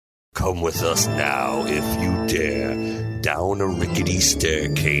Come with us now, if you dare, down a rickety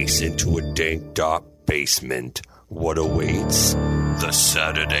staircase into a dank, dark basement. What awaits? The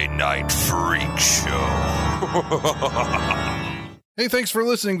Saturday Night Freak Show. Hey, thanks for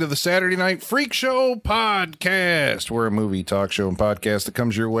listening to the Saturday Night Freak Show podcast. We're a movie talk show and podcast that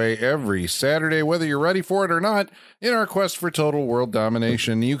comes your way every Saturday, whether you're ready for it or not, in our quest for total world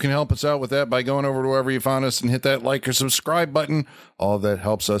domination. You can help us out with that by going over to wherever you found us and hit that like or subscribe button. All that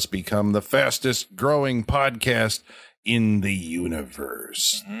helps us become the fastest growing podcast in the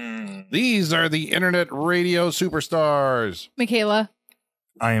universe. These are the internet radio superstars. Michaela.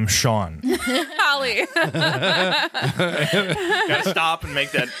 I am Sean. Holly. Gotta stop and make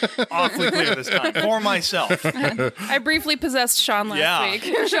that awfully clear this time. For myself. I briefly possessed Sean last week.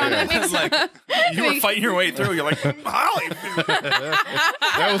 Sean, that makes like, you were fighting your way through. You're like, Holly.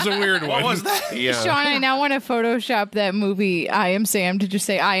 That was a weird one. What was that? Yeah. Sean, I now want to Photoshop that movie, I Am Sam, to just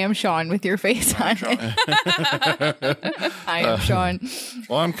say, I am Sean with your face on it. I am Sean.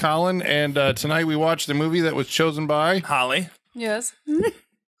 Well, I'm Colin, and tonight we watched the movie that was chosen by Holly. Yes.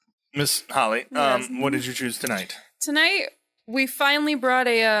 Miss Holly, Yes. what did you choose tonight? Tonight, we finally brought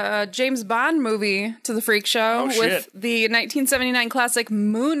a James Bond movie to the Freak Show with the 1979 classic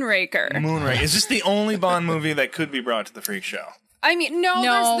Moonraker. Moonraker. Is this the only Bond movie that could be brought to the Freak Show? I mean,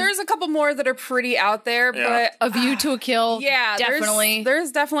 no. There's a couple more that are pretty out there, but A View to a Kill. yeah, definitely.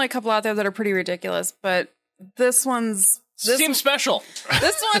 There's definitely a couple out there that are pretty ridiculous, but this one's... Seems special.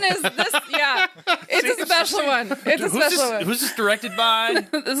 This one is it's a special one. It's a special one. Who's this directed by?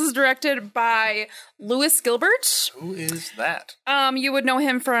 This is directed by Louis Gilbert. Who is that? You would know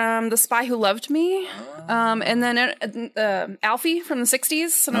him from The Spy Who Loved Me, and then Alfie from the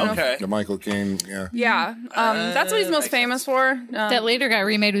 60s. I don't know Okay. the Michael Caine. yeah, that's what he's most famous for. That later got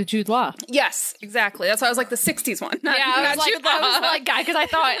remade with Jude Law. Yes, exactly. That's why I was like the 60s one. Not, I not Jude Law. was like, because I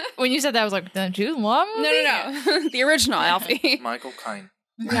thought when you said that, I was like, the Jude Law movie? No. The original Alfie. Michael Caine.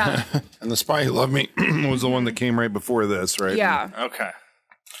 Yeah. And The Spy Who Loved Me was the one that came right before this, right? Yeah. Okay.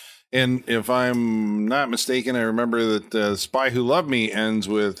 And if I'm not mistaken, I remember that Spy Who Loved Me ends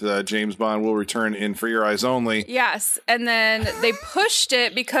with James Bond will return in For Your Eyes Only. Yes, and then they pushed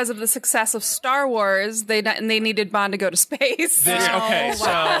it because of the success of Star Wars. They needed Bond to go to space. So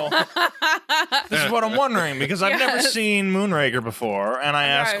this is what I'm wondering, because I've never seen Moonraker before, and I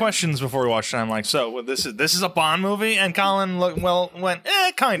asked questions before we watched it. I'm like, so this is a Bond movie? And Colin went,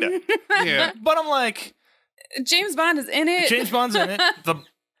 kind of. Yeah. But I'm like, James Bond is in it. James Bond's in it. The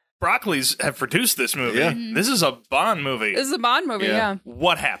Broccoli's have produced this movie. Yeah. This is a Bond movie. This is a Bond movie, yeah.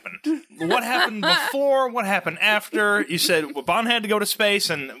 What happened? What happened before? What happened after? You said Bond had to go to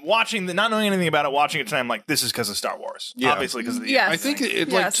space, and not knowing anything about it, watching it tonight, I'm like, this is because of Star Wars. Yeah. Obviously because of the Yes. I think it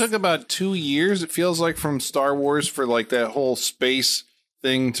took about 2 years, it feels like, from Star Wars for like that whole space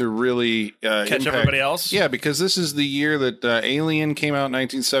thing to really catch impact everybody else. Yeah, because this is the year that Alien came out in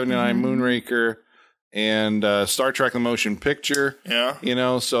 1979, Moonraker, and Star Trek: The Motion Picture. Yeah. You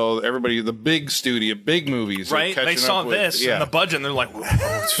know, so everybody, the big studio, big movies. Right? They saw this and the budget, and they're like,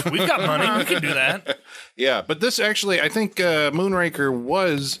 we've got money. We can do that. Yeah, but this actually, I think Moonraker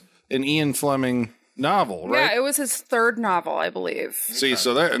was an Ian Fleming novel, right? Yeah, it was his third novel, I believe. See,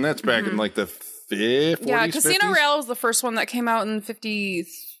 so that's back in like the 40s, Yeah, Casino 50s? Royale was the first one that came out in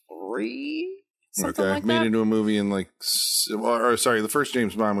 53. Something like made that. into a movie in like, the first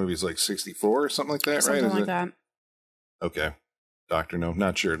James Bond movie is like 64 or something like that, Something right? like that. Okay. Doctor No,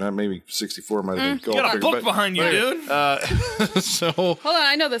 not sure. Not maybe 64 might have been You got a book behind you, dude. So Hold on,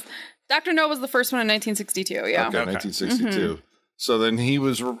 I know this. Dr. No was the first one in 1962, yeah. okay, 1962. So then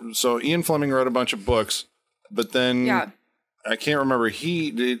Ian Fleming wrote a bunch of books, but then I can't remember.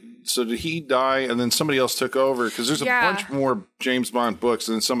 Did he die and then somebody else took over? Because there's a bunch more James Bond books,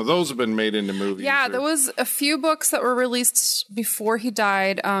 and some of those have been made into movies. Yeah, there was a few books that were released before he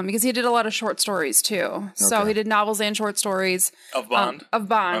died, because he did a lot of short stories too. So he did novels and short stories Of Bond?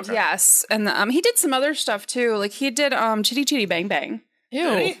 Okay. Yes. And he did some other stuff too. Like he did Chitty Chitty Bang Bang.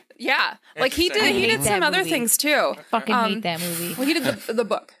 Ew. Yeah, like he did some other things too. Fucking hate that movie. Well, he did the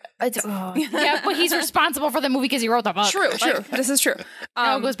book. Yeah, but he's responsible for the movie because he wrote the book. True. This is true.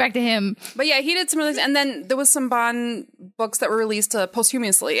 It goes back to him. But yeah, he did some other things, and then there was some Bond books that were released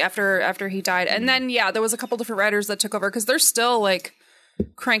posthumously after he died, and then there was a couple different writers that took over because they're still like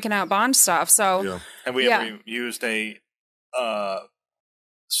cranking out Bond stuff. So have we ever used a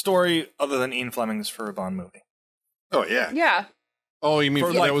story other than Ian Fleming's for a Bond movie? Oh yeah. Yeah. Oh, you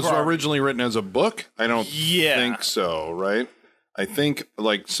mean that was originally written as a book? I don't think so, right? I think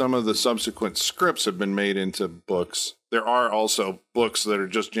like some of the subsequent scripts have been made into books. There are also books that are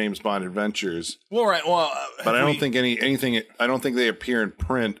just James Bond adventures. Well, right. Well, but I don't think anything. I don't think they appear in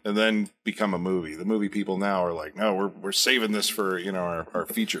print and then become a movie. The movie people now are like, no, we're saving this for our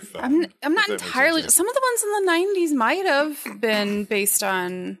feature film. I'm not entirely. Some of the ones in the '90s might have been based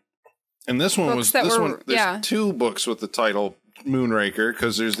on. And this one was this one. There's 2 books with the title Moonraker,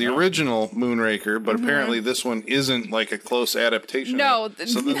 because there's the original Moonraker, but apparently this one isn't like a close adaptation. No,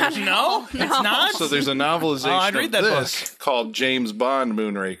 it's not. So there's a novelization of this book called James Bond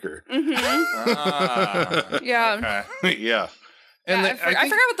Moonraker. Yeah. Yeah. And I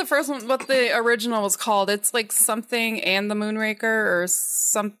forgot what the first one, what the original was called. It's like something and the Moonraker or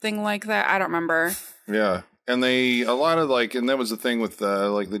something like that. I don't remember. Yeah. And a lot of and that was the thing with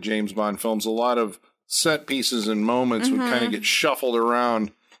like the James Bond films, a lot of set pieces and moments would kind of get shuffled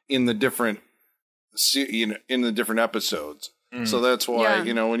around in the different, in the different episodes. So that's why,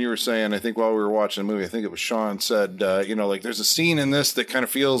 when you were saying, I think while we were watching the movie, I think it was Sean said, there's a scene in this that kind of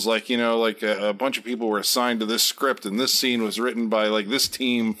feels like, like a bunch of people were assigned to this script and this scene was written by like this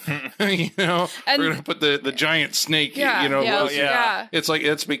team, and we're going to put the giant snake, It's like,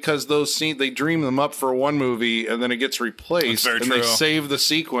 it's because those scenes, they dream them up for one movie and then it gets replaced and they save the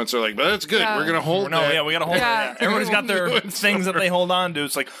sequence. They're like, but that's good. We're going to hold that. We got to hold it. Everybody's got their things that they hold on to.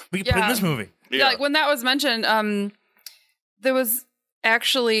 It's like, we can put in this movie. Yeah, like when that was mentioned, there was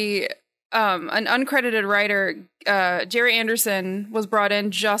actually an uncredited writer, Jerry Anderson, was brought in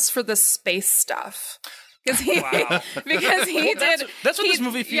just for the space stuff. Because he did. That's what this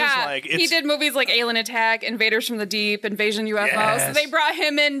movie feels like. He did movies like Alien Attack, Invaders from the Deep, Invasion UFO. Yes. So they brought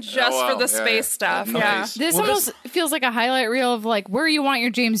him in just for the space stuff. Nice. This almost feels like a highlight reel of like where you want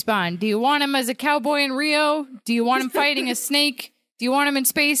your James Bond. Do you want him as a cowboy in Rio? Do you want him fighting a snake? Do you want him in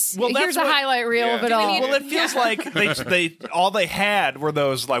space? Well, here's a highlight reel of it all. Well, it feels like they all they had were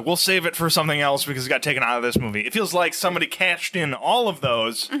those like, we'll save it for something else because it got taken out of this movie. It feels like somebody cashed in all of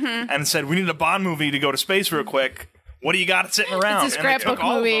those and said, we need a Bond movie to go to space real quick. What do you got sitting around? It's a scrapbook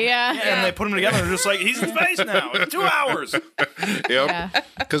movie, And they put them together and they're just like, he's in space now. It's 2 hours. Yep.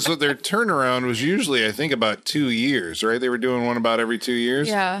 Because their turnaround was usually, I think, about 2 years, right? They were doing one about every 2 years.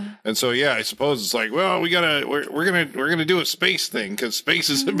 Yeah. And so, I suppose it's like, well, we're gonna do a space thing because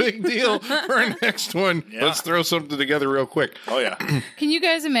space is a big deal for our next one. Yeah. Let's throw something together real quick. Oh yeah. Can you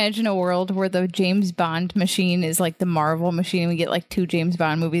guys imagine a world where the James Bond machine is like the Marvel machine and we get like 2 James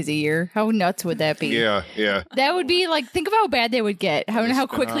Bond movies a year? How nuts would that be? Yeah. That would be like, think of how bad they would get. How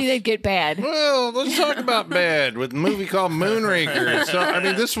quickly they'd get bad. Well, let's talk about bad with a movie called Moonraker. So, I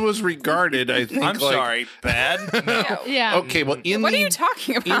mean, this was regarded, I think, sorry, bad? No. Yeah. Okay, well, what are you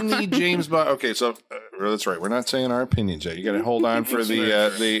talking about? In the James Bond... Okay, so that's right. We're not saying our opinions yet. You got to hold on for the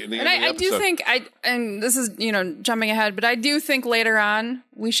And I do think, and this is, jumping ahead, but I do think later on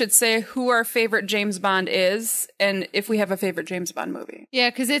we should say who our favorite James Bond is and if we have a favorite James Bond movie. Yeah,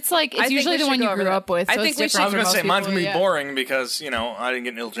 because it's like, it's usually the one you grew up with. So I think we should. I was going to say, mine's going to be boring because, I didn't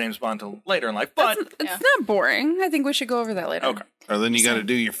get into James Bond until later in life, but... It's not boring. I think we should go over that later. Okay. Or then you got to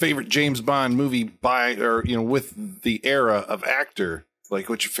do your favorite James Bond movie with the era of actor. Like,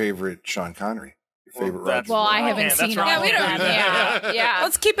 what's your favorite Sean Connery? Your favorite Roger? Well, I haven't seen all of them. Yeah.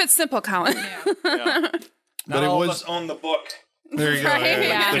 Let's keep it simple, Colin. But all of us own the book. There you go. Right?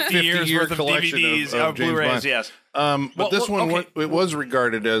 Yeah. The 50-year collection DVDs, of James Blu-rays, Bond. yes. But this one, it was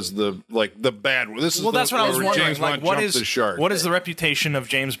regarded as the bad one. This is that's what I was wondering. James Bond What jumped the shark. What is the reputation of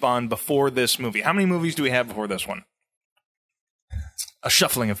James Bond before this movie? How many movies do we have before this one? A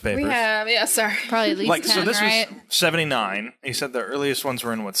shuffling of papers. We have, sorry. Probably at least 10, so this right? was 79. He said the earliest ones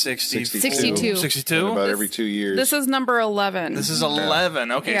were in, 60? 62. 62? About every 2 years. This is number 11. This is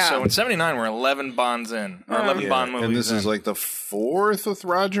 11. Okay, so in 79, we're 11 Bonds in. Or 11 Bond movies and this is like the 4th with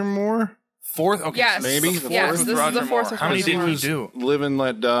Roger Moore? 4th? Okay. Yes. Maybe? The 4th with Roger Moore. How many did he do? Live and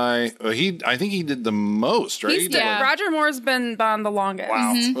Let Die. I think he did the most, right? Roger Moore's been Bond the longest.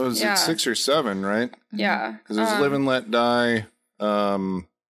 Wow. Mm-hmm. Was it 6 or 7, right? Yeah. Because it was Live and Let Die. On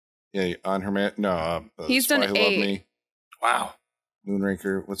her man. No, he's Spy done Who 8. Loved Me. Wow.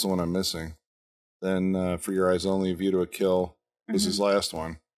 Moonraker. What's the one I'm missing? Then For Your Eyes Only, View to a Kill was his last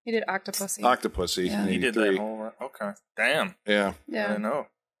one. He did Octopussy. Octopussy. Yeah. He did that whole. Okay. Damn. Yeah. I didn't know.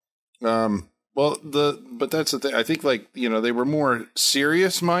 Well, but that's the thing. I think they were more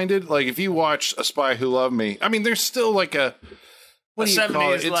serious minded. Like if you watch A Spy Who Loved Me, I mean, there's still like a what do you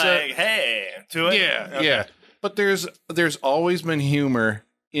call it? It's hey to it. Yeah, yeah. But there's always been humor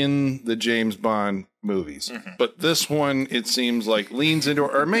in the James Bond movies. Mm-hmm. But this one, it seems like leans into,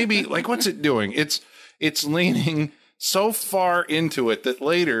 or maybe like what's it doing? It's leaning so far into it that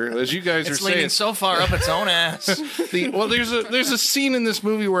later, as you guys It's are leaning saying, so far up its own ass. there's a scene in this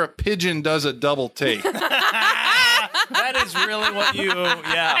movie where a pigeon does a double take. That is really what you,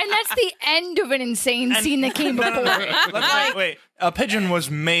 yeah. And that's the end of an insane scene that came before it. Wait. A pigeon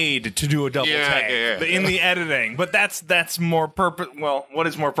was made to do a double take in the editing, but that's more purpose. Well, what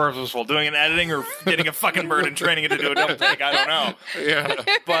is more purposeful, doing an editing or getting a fucking bird and training it to do a double take? I don't know. Yeah,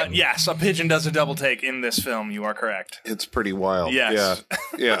 But yes, a pigeon does a double take in this film. You are correct. it's pretty wild. Yes.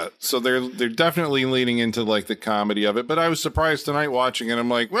 Yeah. So they're definitely leaning into like the comedy of it. But I was surprised tonight watching it. I'm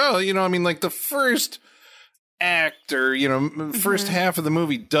like, well, I mean, like the first act or first half of the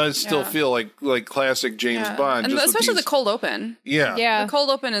movie does still feel like classic James Bond, and just especially the cold open. Yeah. The cold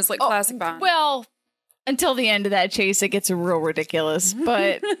open is like classic Bond. Well, until the end of that chase, it gets real ridiculous.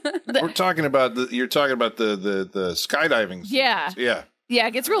 But We're talking about you're talking about the skydiving scenes. yeah,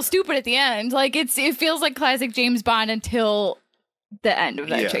 it gets real stupid at the end. Like it feels like classic James Bond until the end of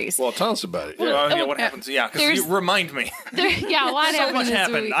that chase. Well, tell us about it. What happens? Yeah, because you remind me. A lot So happened much this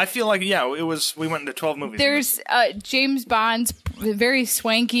happened. week. I feel like it was. We went into 12 movies. There's James Bond's very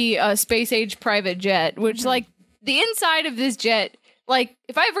swanky space age private jet, which like the inside of this jet. Like,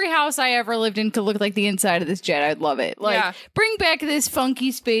 if every house I ever lived in could look like the inside of this jet, I'd love it. Like, bring back this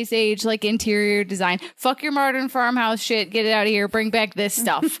funky space age, like, interior design. Fuck your modern farmhouse shit. Get it out of here. Bring back this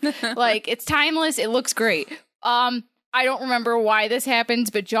stuff. Like, it's timeless. It looks great. I don't remember why this happens,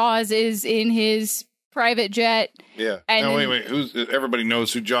 but Jaws is in his private jet. Yeah. And now, wait. Everybody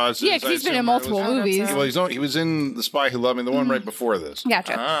knows who Jaws is. Yeah, because he's been in multiple movies. Well, he was in The Spy Who Loved Me, the one right before this.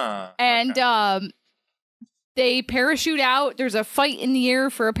 Gotcha. And they parachute out. There's a fight in the air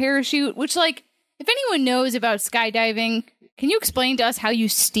for a parachute, which, like, if anyone knows about skydiving, can you explain to us how you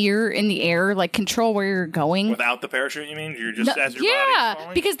steer in the air, like control where you're going? Without the parachute, you mean? You're just as your body's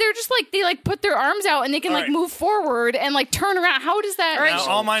falling? Because they're just like, they like put their arms out and they can like move forward and like turn around. How does that? Now,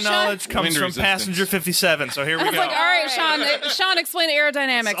 all my knowledge comes from passenger 57, so here we go. It's like, all right, Sean, explain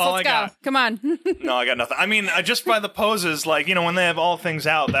aerodynamics. Let's go. Come on. No, I got nothing. I mean, just by the poses, like, when they have all things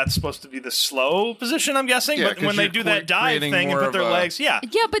out, that's supposed to be the slow position, I'm guessing. Yeah, but when they do that dive thing and put their legs, Yeah,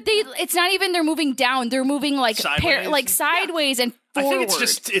 but it's not even they're moving down. They're moving like sideways and forward. I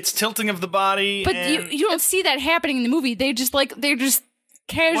think it's tilting of the body. But you don't see that happening in the movie. They're just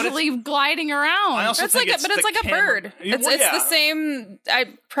casually gliding around. It's like a bird. It's the same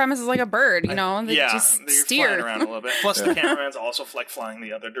premise as like a bird, They just steer flying around a little bit. Plus, the cameraman's also flying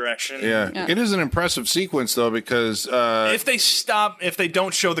the other direction. Yeah. It is an impressive sequence though, because if they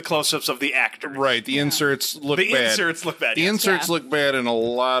don't show the close-ups of the actor, right? The inserts look bad. The inserts look bad. The inserts look bad in a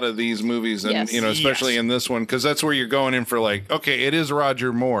lot of these movies, and especially in this one, because that's where you're going in for like, okay, it is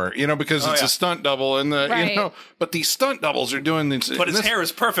Roger Moore, because it's a stunt double, and but these stunt doubles are doing this. But his hair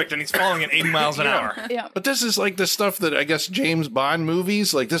is perfect, and he's falling at 80 miles an hour. Yeah. But this is like the stuff that I guess James Bond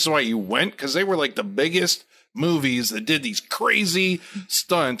movies, like this is why you went, because they were like the biggest movies that did these crazy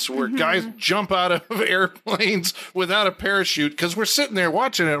stunts where guys jump out of airplanes without a parachute, because we're sitting there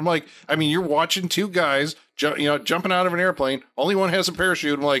watching it. I'm like, I mean, you're watching two guys, jumping out of an airplane. Only one has a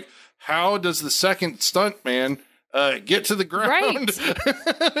parachute. I'm like, how does the second stunt man get to the ground?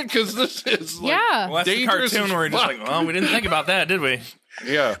 Because this is like well, that's the cartoon where you're just like, well, we didn't think about that, did we?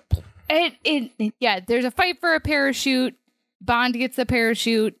 Yeah. There's a fight for a parachute. Bond gets the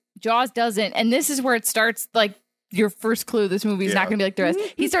parachute. Jaws doesn't. And this is where it starts, like, your first clue this movie is not going to be like the rest.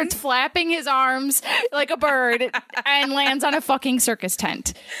 He starts flapping his arms like a bird and lands on a fucking circus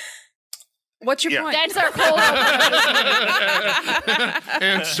tent. What's your point? That's our cold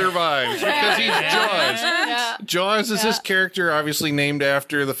and survives because he's Jaws. Yeah. Jaws is this character obviously named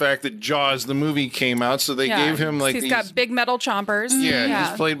after the fact that Jaws the movie came out, so they gave him like he's got big metal chompers. Yeah,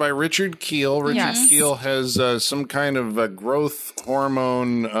 he's played by Richard Kiel. Richard Kiel has some kind of growth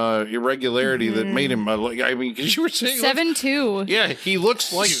hormone irregularity that made him because you were saying 7'2". Yeah, he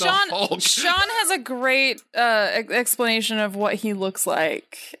looks like the Hulk. Sean has a great explanation of what he looks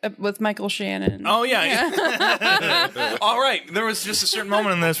like with Michael Shannon. Oh, yeah. All right. There was just a certain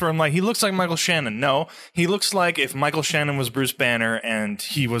moment in this where I'm like, he looks like Michael Shannon. No, he looks like if Michael Shannon was Bruce Banner and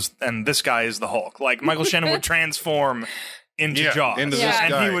this guy is the Hulk. Like, Michael Shannon would transform into Jaws. Into this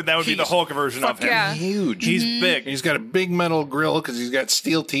guy. And that would be the Hulk version of him. Yeah. Huge. He's big. He's got a big metal grill because he's got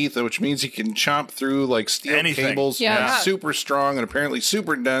steel teeth, which means he can chomp through like steel cables. Yeah. He's super strong and apparently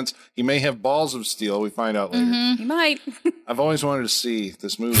super dense. He may have balls of steel. We find out later. He might. I've always wanted to see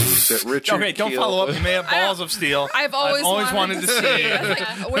this movie that Richard Okay, don't Kiel- follow up. He may have balls of steel. I've always wanted to see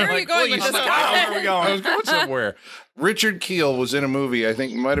it. Where are you going with this guy? Where are we going? I was going somewhere. Richard Kiel was in a movie, I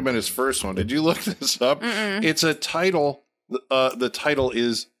think it might have been his first one. Did you look this up? It's a title. The title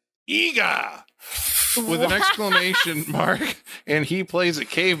is Ega. with an exclamation mark, and he plays a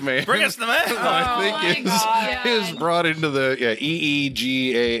caveman. Bring us the man. I think is brought into the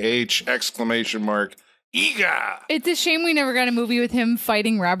EEGAH exclamation mark. Ega. It's a shame we never got a movie with him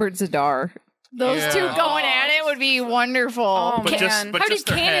fighting Robert Zadar. Those two going at it would be wonderful. Oh, But man. just How did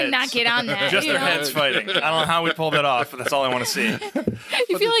their Cannon heads. not get on that? Just you their know? heads fighting. I don't know how we pulled that off, but that's all I want to see.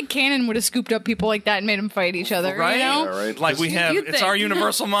 You feel like Cannon would have scooped up people like that and made them fight each other, Right? you know? Yeah, right. Like we have, You'd it's think. our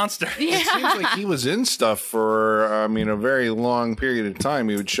universal monster. It seems like he was in stuff for, a very long period of time.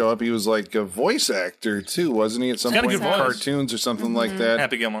 He would show up. He was like a voice actor, too, wasn't he? At some got a point in good voice. cartoons or something like that.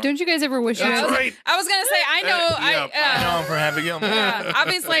 Happy Gilmore. Don't you guys ever wish you That's had right. I was gonna say I know. I know him for Happy Gilmore.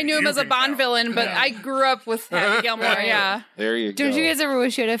 Obviously, I knew him as a Bond villain, but I grew up with Happy Gilmore. Yeah. There you go. Don't you guys ever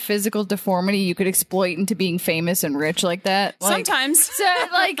wish you had a physical deformity you could exploit into being famous and rich like that? Like, Sometimes. So,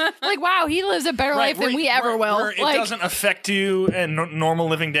 like, wow, he lives a better life than we ever will. Where it Like, doesn't affect you in normal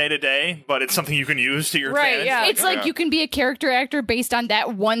living day to day, but it's something you can use to your Right, advantage. yeah. it's like you can be a character actor based on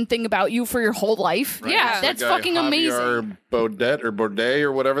that one thing about you for your whole life. Yeah. That's The guy, fucking amazing. Javier Baudet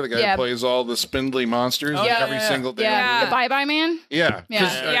or whatever, the guy Yeah. who plays all the spindly monsters in every single damn Yeah, movie. the Bye Bye Man. Yeah, 'cause,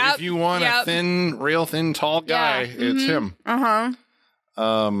 Yeah. Yep. if you want a real thin, tall guy, it's him.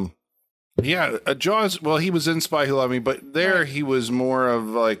 Jaws. Well, he was in Spy Who Loved Me, but there he was more of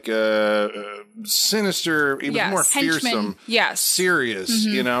like sinister. He was Yes. more Henchman. fearsome, Yes. serious.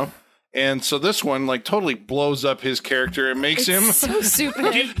 You know. And so this one like totally blows up his character and makes him. So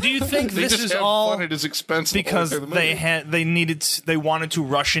stupid. Do you think They this just is have all fun at his expense the whole because way through the movie. they wanted to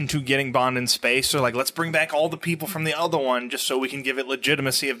rush into getting Bond in space? So like, let's bring back all the people from the other one just so we can give it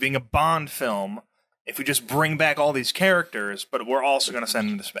legitimacy of being a Bond film. If we just bring back all these characters, but we're also going to send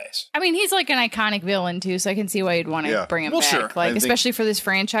them to space. I mean, he's like an iconic villain too, so I can see why you'd want to Yeah. bring him Well, back. sure. Like, I think- especially for this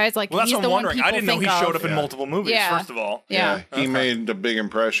franchise. Like, Well, that's he's what the I'm one wondering. people I didn't know he think showed of. up in multiple movies. Yeah. First of all, Yeah. He made a big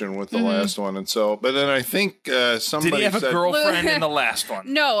impression with the last one, and so. But then I think somebody did he have a said, girlfriend in the last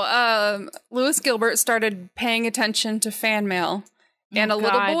one? No, Lewis Gilbert started paying attention to fan mail. And a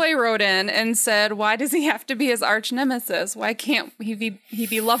little God. boy wrote in and said, "Why does he have to be his arch nemesis? Why can't he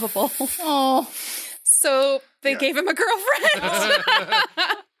be lovable?" Oh, So they gave him a girlfriend.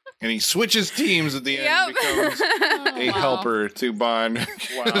 and he switches teams at the end Yep. and becomes a helper to Bond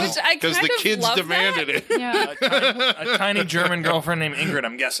Which I because kind the of kids love demanded it. yeah. A tiny German girlfriend named Ingrid,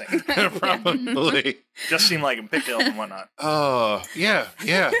 I'm guessing. Probably. Just seemed like a big deal and whatnot. Oh, yeah.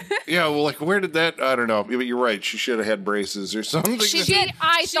 Well, like, where did that? I don't know. But you're right. She should have had braces or something.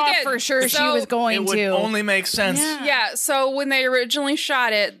 I thought did. for sure she So, was going It would to. only make sense. Yeah, so when they originally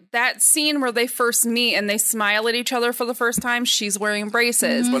shot it, that scene where they first meet and they smile at each other for the first time, she's wearing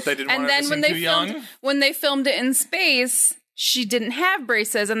braces. But they didn't And want her then to when seem they too filmed young. when they filmed it in space, she didn't have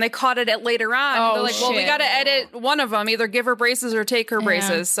braces, and they caught it at later on. Oh, They're like, "Well, we shit. got to edit one of them, either give her braces or take her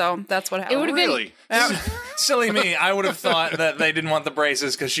braces." So that's what happened. It would have been Really? Silly me. I would have thought that they didn't want the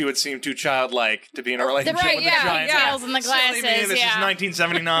braces because she would seem too childlike to be in a relationship right, with yeah, a giant. yeah. tails and the Silly me, glasses. this Yeah. is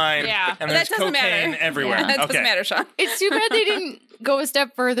 1979. Yeah. And That there's doesn't cocaine matter. everywhere. Yeah, that Okay. doesn't matter, Sean. It's too bad they didn't go a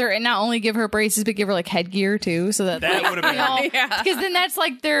step further and not only give her braces but give her like headgear too, so that That would have been. Yeah. because then that's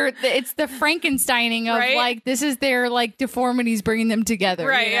like it's the Frankensteining of Right? like this is their like deformities bringing them together,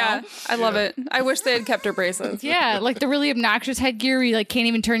 Right? you know? Yeah, I love it. I wish they had kept her braces. Yeah, like the really obnoxious headgear where you like can't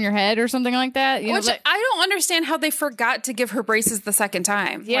even turn your head or something like that. You know, Which like- I don't understand how they forgot to give her braces the second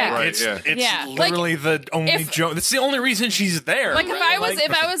time. Yeah. Right, It's, yeah. it's Yeah. literally the only if- joke. That's the only reason she's there. Like if I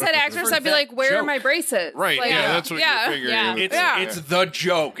was that actress, For I'd be that like, "Where are joke. my braces?" Right. Like, Yeah, that's what yeah. you're figuring. Yeah. It's Yeah. it's the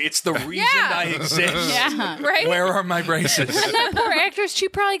joke. It's the reason Yeah. I exist. yeah. Right? Where are my braces? That poor actress, she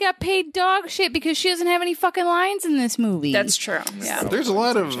probably got paid dog shit because she doesn't have any fucking lines in this movie. That's true. Yeah. There's a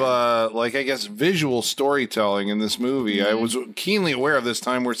lot of, like, I guess, visual storytelling in this movie. I was keenly aware of this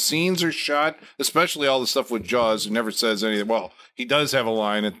time where scenes are shot, especially all the stuff with Jaws, who never says anything. Well, he does have a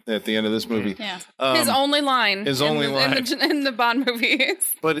line at the end of this movie. Yeah. His only line. his only line. in the Bond movies.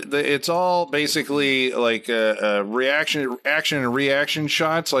 But it's all basically like action and reaction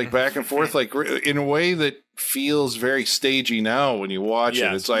shots, like back and forth, like in a way that feels very stagey now when you watch it.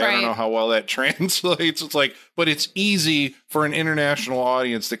 Yes. It's like, I don't Right. know how well that translates. It's like, but it's easy for an international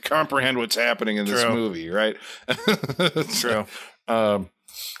audience to comprehend what's happening in this True. movie, right? True.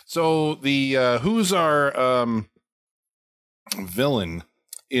 So the who's our villain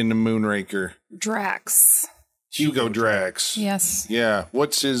in the Moonraker? Drax. Hugo Drax. Yes. Yeah.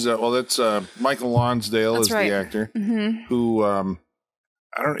 What's his? Well, that's Michael Lonsdale That's is right. the actor who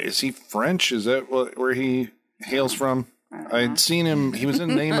I don't. Is he French? Is that where he hails from? I'd seen him. He was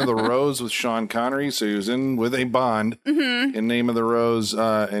in Name of the Rose with Sean Connery, so he was in with a Bond in Name of the Rose,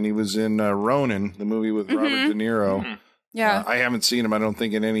 and he was in Ronin, the movie with Robert De Niro. Yeah. I haven't seen him, I don't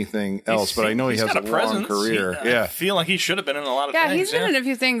think, in anything else, but I know he He's has got a long presence. career. I feel like he should have been in a lot of Yeah, things. he's been in a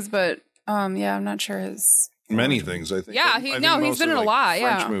few things, but yeah, I'm not sure his. Many things, I think. Yeah, I think he's mostly, been in a like, lot,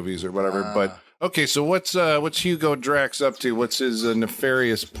 French yeah. movies or whatever. But okay, so what's Hugo Drax up to? What's his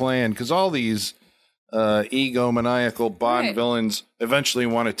nefarious plan? Because all these egomaniacal Bond Right. villains eventually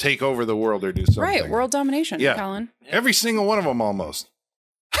want to take over the world or do something. Right, world domination, Yeah. Colin. Every single one of them, almost.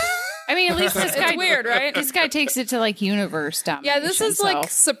 I mean, at least this guy It's weird, right? This guy takes it to like universe domination. Yeah, this is like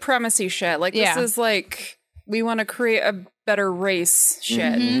supremacy shit. Like, Yeah. this is like, we want to create a better race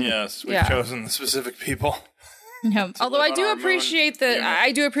shit. Yes, we've Yeah. chosen the specific people. Yep. Although I live do on our moon. appreciate that,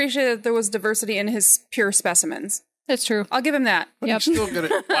 I do appreciate that there was diversity in his pure specimens. That's true. I'll give him that. Yep. Still good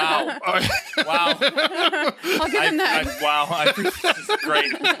at Wow. Wow. I'll give him that. Wow. I appreciate this. Is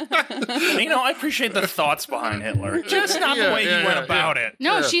great. I appreciate the thoughts behind Hitler. Just not the way he went about it.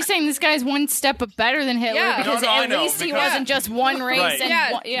 No, she's saying this guy's one step better than Hitler Yeah. because No, I at know, least he because- wasn't just one race. Right. And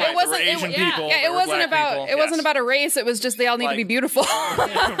Yeah, one, yeah. it wasn't. There were Asian it, people, yeah, there it were wasn't black about. people, It wasn't yes. about a race. It was just they all need to be Like- beautiful.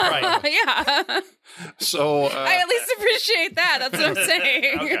 Right. Yeah, So, I at least appreciate that. That's what I'm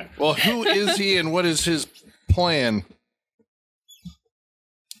saying. Okay. well, who is he and what is his plan?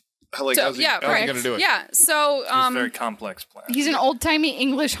 Like, So, how's he, yeah, how's he right. going to do it? Yeah. So, It's a very complex plan. He's an old timey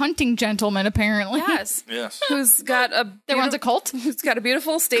English hunting gentleman, apparently. yes, Yes. who's got a That runs a cult. who's got a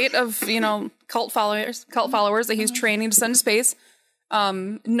beautiful state of cult followers that he's training to send to space.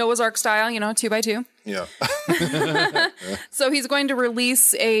 Noah's Ark style, 2x2. Yeah. So he's going to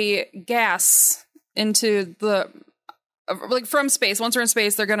release a gas into the from space. Once we're in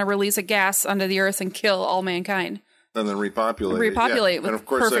space, they're going to release a gas onto the Earth and kill all mankind And then repopulate. Repopulate it. with And of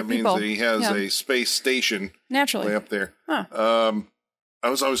course, that perfect means people. that he has Yeah. a space station naturally. way up there. Huh. I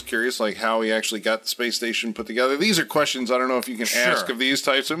was always curious, like, how he actually got the space station put together. These are questions I don't know if you can ask of these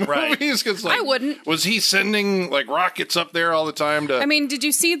types of Right. movies. 'Cause, like, I wouldn't. Was he sending, like, rockets up there all the time to... I mean, did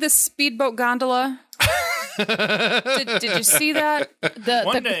you see the speedboat gondola? did you see that?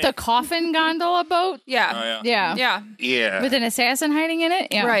 One day. The coffin gondola boat. Yeah. Oh, yeah. Yeah. Yeah. yeah. With an assassin hiding in it.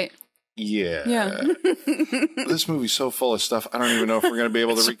 Yeah. Right. Yeah. Yeah. This movie's so full of stuff, I don't even know if we're going to be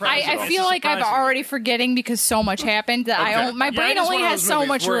able to recall it all. I feel like I'm surprising. already forgetting because so much happened that my Yeah, brain it's only one of has those so movies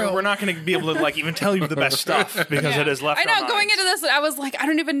much where room. We're not going to be able to even tell you the best stuff because it is left. I know. Going into this, I was like, I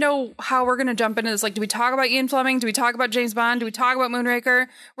don't even know how we're going to jump into this. Like, do we talk about Ian Fleming? Do we talk about James Bond? Do we talk about Moonraker?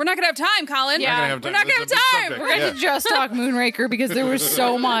 We're not going to have time, Colin. Yeah. We're not We're not gonna going to have have time. time. This is a big We're going to just talk Moonraker because there was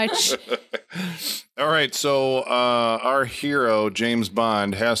so much. All right, so our hero, James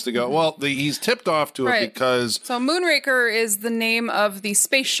Bond, has to go... Well, he's tipped off to it Right. because... So Moonraker is the name of the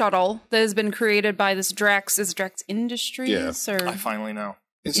space shuttle that has been created by this Drax. Is it Drax Industries? Yeah. Or I finally know.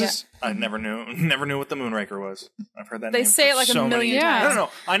 Is Yeah. this... I never knew what the Moonraker was. I've heard that. They name say for it like a so many million years. times. No,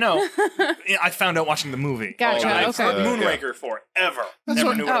 I know. I found out watching the movie. Gotcha, I've okay. heard Moonraker forever. Never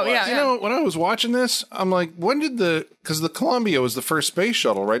what- knew what oh, it was. yeah. You know, when I was watching this, I'm like, when did because the Columbia was the first space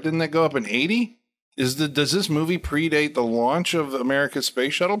shuttle, right? Didn't that go up in 80? Does this movie predate the launch of America's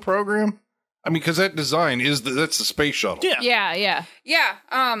space shuttle program? I mean, because that design that's the space shuttle. Yeah. Yeah. Yeah.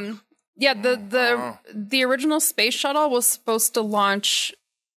 The original space shuttle was supposed to launch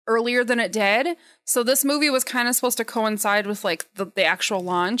earlier than it did. So this movie was kind of supposed to coincide with like the actual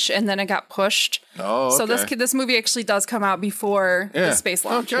launch, and then it got pushed. Oh, okay. So this movie actually does come out before the space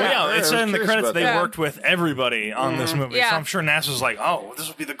launch. Okay. Well, yeah, I it was said in the curious credits about they that. worked with everybody on this movie. Yeah. So I'm sure NASA's like, oh, this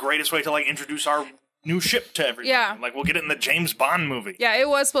would be the greatest way to introduce our new ship to everybody. Yeah. Like we'll get it in the James Bond movie. Yeah, it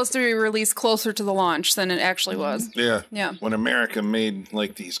was supposed to be released closer to the launch than it actually was. Yeah. Yeah. When America made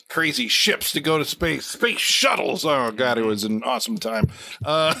like these crazy ships to go to space shuttles. Oh God, it was an awesome time.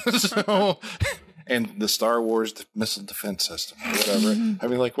 And the Star Wars missile defense system, or whatever. I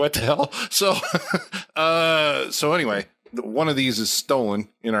mean, like, what the hell? So, so anyway, one of these is stolen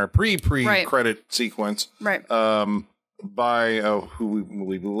in our pre-credit sequence. Right. By who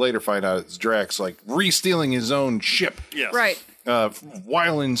we later find out it's Drax, like re-stealing his own ship. Yes. Right.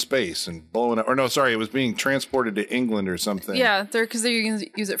 While in space and blowing up. Or no, sorry, it was being transported to England or something. Yeah, because they're going to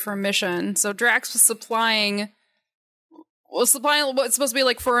use it for a mission. So Drax was supplying what's supposed to be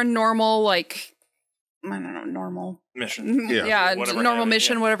like for a normal, like, I don't know, normal. Mission. Yeah. Whatever, normal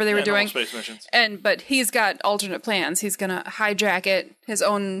mission, whatever they were normal doing. Space missions. But he's got alternate plans. He's gonna hijack it, his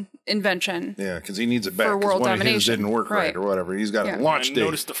own invention. Yeah, because he needs it back For because world one of his domination. didn't work right Right. or whatever. He's got Yeah. a launch And date.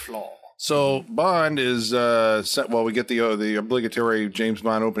 notice the flaw. So Bond is set. Well, we get the obligatory James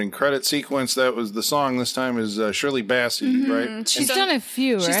Bond opening credit sequence. That was the song. This time is Shirley Bassey, right? She's done a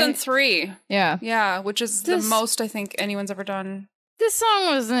few, right? She's done 3. Yeah. Yeah, which is the most I think anyone's ever done. this song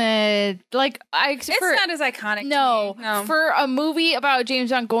wasn't It's not as iconic. No, to me. No. for a movie about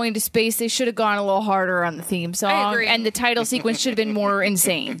James Bond going to space, they should have gone a little harder on the theme song. I agree. And the title sequence should have been more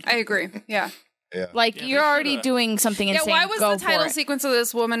insane. I agree. Yeah. Yeah. You're already doing something insane. Yeah, why was Go the title for it. sequence of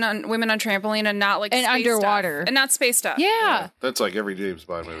this women on trampoline and not like And space underwater. stuff? And not space stuff? Yeah. That's like every James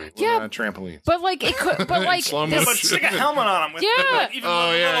Bond movie. Yeah. On a trampoline. But it could, Slow this- motion. But stick a helmet on him. With Yeah. even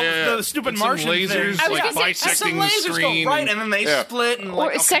Oh, the stupid And some Martian lasers, thing. like gonna say, bisecting the lasers screen. go right, and then they split. And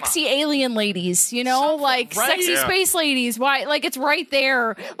or sexy alien ladies, right? sexy Yeah. space ladies. Why? It's right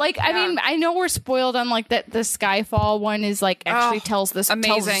there. I mean, I know we're spoiled on that. The Skyfall one is actually tells the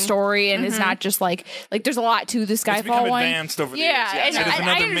amazing. story, and it's not just there's a lot to the Skyfall become one. advanced over the Yeah, years. and It is I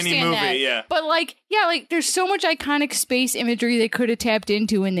another mini understand movie. that. Yeah. But there's so much iconic space imagery they could have tapped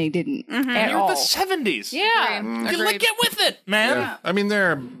into, and they didn't at You're all. the 70s. Yeah. Agreed. Get with it, man. Yeah. I mean,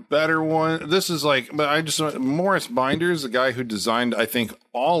 there are better ones. This is but I just Morris Binders, the guy who designed, I think,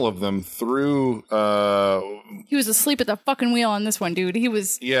 all of them through. He was asleep at the fucking wheel on this one, dude. He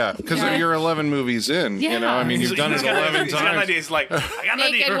was Because you're 11 movies in. Yeah. You know, I mean, you've done it 11 He's got an times. idea. He's like, I got an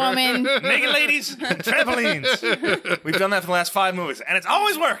naked idea. woman. Naked ladies, trampolines. We've done that for the last 5 movies, and it's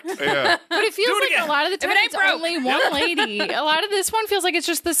always worked. Yeah. But it feels Do it like again. a lot of the If it time ain't it's broke. only one lady. A lot of this one feels like it's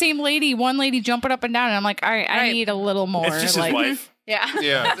just the same lady, one lady jumping up and down. And I'm like, all right, I Right. need a little more. It's just his wife. Yeah.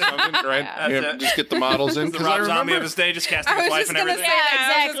 Yeah, something, right? That's Yeah, it. just get the models in. The 'Cause I Rob Zombie remember, of his day, just casting I his was wife just and gonna say everything. that.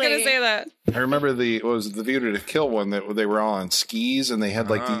 I was exactly. just gonna say that. I remember was the View to Kill one that they were all on skis and they had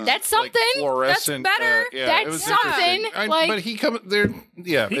these. That's something. Fluorescent. That's better. Yeah, That's it was something. interesting. Like- but he comes there.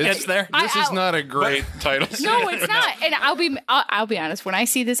 Yeah, He gets there. This is not a great title. No, it's not. And I'll be honest. When I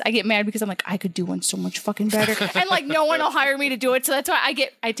see this, I get mad because I'm like, I could do one so much fucking better, and no one will hire me to do it. So that's why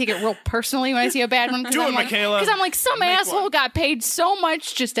I take it real personally when I see a bad one. Do it, Michaela. Because I'm like, some Make asshole one. got paid so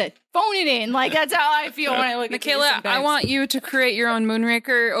much just to phone it in. That's how I feel when I look at these Michaela, I sometimes. want you to create your own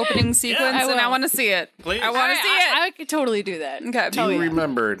Moonraker opening sequence, I and I will. want to see it. Please. I want to see it. I could totally do that. Okay. Do you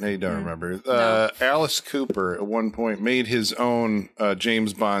remember? No, you don't remember. Alice Cooper at one point made his own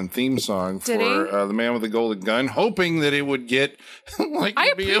James Bond theme song Did he? for The Man with the Golden Gun, hoping that it would get I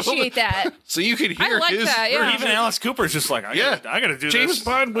appreciate that. So you could hear like his. that, yeah. version. Even Alice Cooper's just like, I gotta do James this.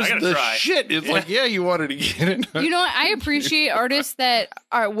 Bond was I gotta the try. shit. It's like, you wanted to get it. You know what? I appreciate artists that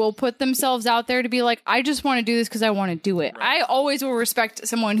will put themselves out there to be like, I just want to do this because I want to do it. I always will respect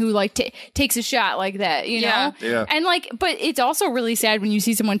someone who takes a shot like that, you know? Yeah. And but it's also really sad when you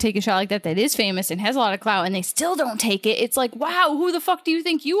see someone take a shot like that is famous and has a lot of clout and they still don't take it. It's like, wow, who the fuck do you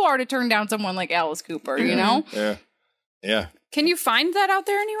think you are to turn down someone like Alice Cooper, you know? Yeah. Yeah. Can you find that out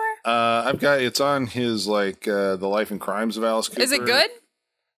there anywhere? I've got it's on his The Life and Crimes of Alice Cooper. Is it good?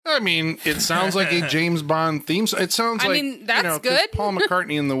 I mean, it sounds like a James Bond theme song. It sounds I like mean, that's 'cause good. Paul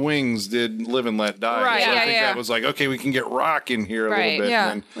McCartney and the Wings did "Live and Let Die." Right, So I yeah, think yeah. that was like, okay, we can get rock in here a Right, little bit.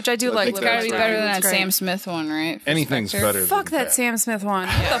 Yeah, and then- which I do I like. think It's Live got to that's be and right. better than That's that great. Sam Smith one, right? For anything's Spectre. better. Fuck than that Sam Smith one.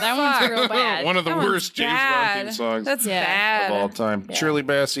 Yeah, that one's real bad. One of the That one's worst James Bond bad. theme songs That's Yeah. bad. of all time. Shirley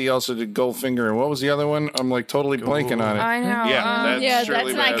Bassey also did Goldfinger, and what was the other one? I'm totally blanking on it. I know. Yeah, that's Yeah,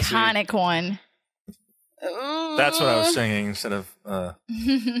 Shirley that's an Bassey. iconic one. That's what I was singing instead of. What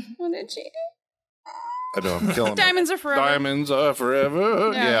did she do? I know I'm killing it. Diamonds are forever. Diamonds are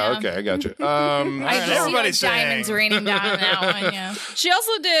forever. Yeah, Yeah. Okay, I got you. I right, just see everybody's diamonds saying. raining down on that one. Yeah. She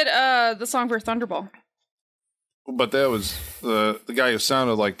also did the song for Thunderball. But that was the guy who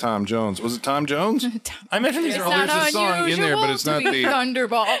sounded like Tom Jones. Was it Tom Jones? I mentioned these It's earlier. not there's a song in there, but it's unusual not to be the-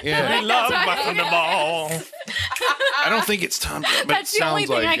 Thunderball. Yeah. I love my Thunderball. I don't think it's Tom Jones, but That's it the only sounds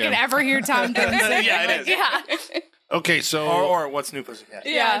thing like I can him. ever hear Tom Jones say. Yeah, it is. Yeah. Okay, so Or What's New Pussycat?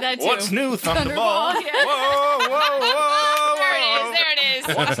 Yeah, that too. What's new, Thunderball? Thunderball, yeah. Whoa, whoa, whoa. There it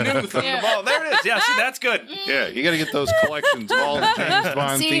is. What's new, Thunderball? There it is. Yeah, see, that's good. yeah, you got to get those collections of all the James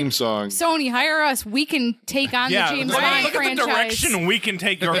Bond See, theme songs. Sony, hire us. We can take on the James look Bond at the franchise. direction we can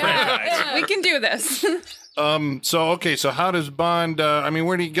take your franchise. We can do this. So how does Bond? I mean,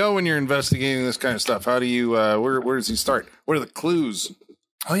 where do you go when you're investigating this kind of stuff? How do you? Where does he start? What are the clues?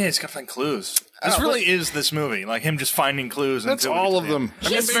 Oh, yeah, he's got to find clues. This really is this movie, like him just finding clues. That's until we all get of to the them. end. I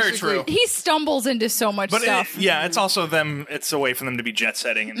mean, it's very basically- true. He stumbles into so much But stuff. it's also them. It's a way for them to be jet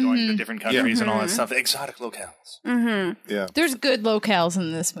setting and going to different countries and all that stuff. Exotic locales. Yeah, There's good locales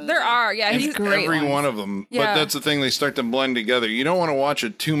in this movie. There are, yeah. He's great every ones. one of them. Yeah. But that's the thing; they start to blend together. You don't want to watch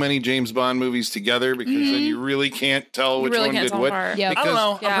too many James Bond movies together because then you really can't tell which really one can't did tell what. apart. Yep. I don't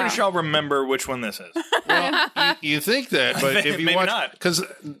know. Yeah. I'm pretty sure I'll remember which one this is. You think that, but if you Maybe watch, not. because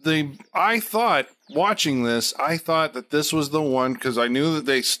I thought thought, watching this, I thought that this was the one because I knew that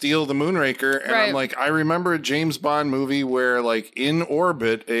they steal the Moonraker. And I'm like, I remember a James Bond movie where, like, in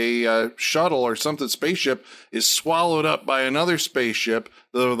orbit, a shuttle or something, spaceship, is swallowed up by another spaceship.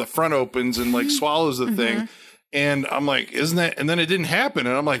 The front opens and, like, swallows the thing. And I'm like, isn't that? And then it didn't happen.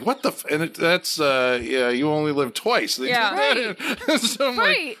 And I'm like, what the? And that's, you only live twice. They Yeah. so I'm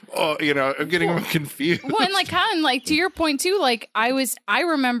like, oh, I'm getting confused. Well, and like Colin, like to your point too, like I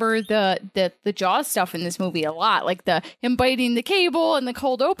remember the Jaws stuff in this movie a lot, like him biting the cable and the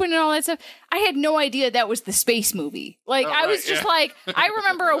cold open and all that stuff. I had no idea that was the space movie. Like I was just like, I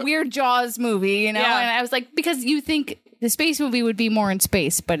remember a weird Jaws movie, and I was like, because you think the space movie would be more in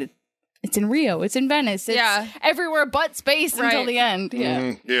space, but it's in Rio. It's in Venice. It's everywhere but space until the end.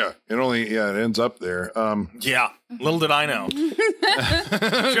 Yeah. Yeah. It ends up there. Yeah. Little did I know.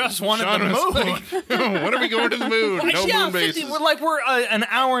 Just wanted the moon. When are we going to the moon? No moon bases. We're an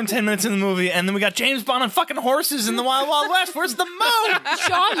hour and 10 minutes in the movie, and then we got James Bond on fucking horses in the Wild Wild West. Where's the moon?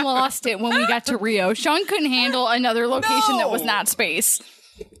 Sean lost it when we got to Rio. Sean couldn't handle another location that was not space.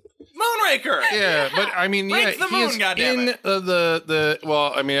 Moonraker. Yeah, but I mean, Break the moon, goddammit.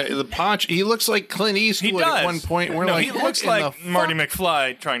 The paunch. He looks like Clint Eastwood at one point. We're like, he looks like Marty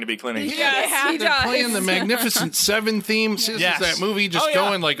McFly trying to be Clint Eastwood. Yes, he they're does. playing the Magnificent Seven theme. This is that movie just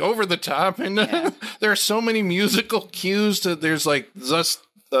going like over the top, and there are so many musical cues. There's like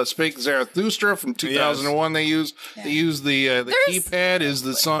Spake Zarathustra from 2001. They use the keypad is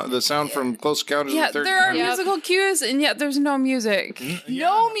the sound from Close Encounters of the Third there are Kind. musical cues, and yet there's no music.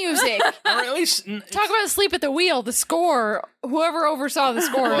 No music. Or at least Talk about Sleep at the Wheel. The score. Whoever oversaw the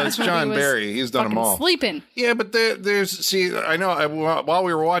score. Well, it's John Barry. He's done them all. Sleeping. Yeah, but I know. While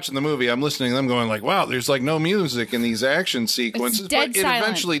we were watching the movie, I'm listening to them going like, "Wow, there's like no music in these action sequences." Dead but it silent.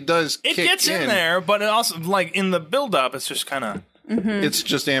 eventually does. it gets in there, but it also like in the build up, it's just kind of. It's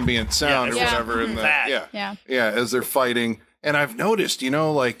just ambient sound or Yeah. whatever. And Yeah. as they're fighting. And I've noticed,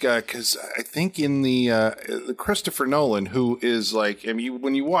 because I think in the Christopher Nolan, who is like, I mean,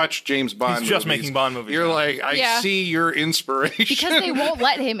 when you watch James Bond, He's just making Bond movies. You're like, I see your inspiration. Because they won't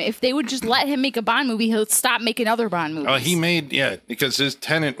let him. If they would just let him make a Bond movie, he'll stop making other Bond movies. He made, because his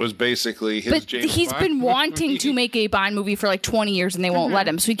Tenet was basically his James he's Bond been wanting to make a Bond movie for like 20 years and they won't let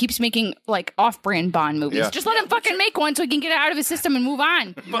him. So he keeps making like off-brand Bond movies. Yeah. Just let him fucking make one so he can get it out of his system and move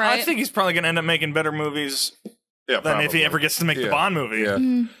on. But I think he's probably going to end up making better movies than if he ever gets to make the Bond movie.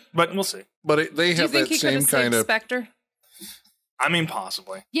 Yeah. But we'll see. But they Do you have think that he could same have kind saved of. Spectre? I mean,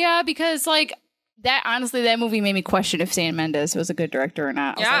 possibly. Yeah, because like that, honestly, that movie made me question if Sam Mendes was a good director or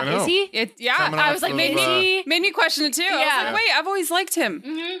not. I was like, is he? Coming I off was like, of, maybe he. Made me question it too. I was like, wait, I've always liked him.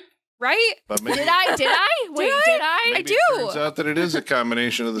 Right? But maybe, Did I? Wait, did I? I do. It turns out that it is a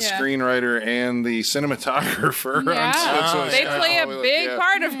combination of the screenwriter and the cinematographer. Yeah. They play a big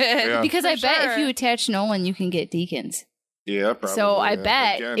part of it. Yeah. Because I bet sure. if you attach Nolan, you can get Deakins. Yeah, probably. So I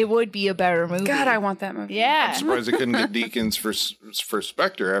bet Again, it would be a better movie. God, I want that movie. Yeah. I'm surprised they couldn't get Deakins for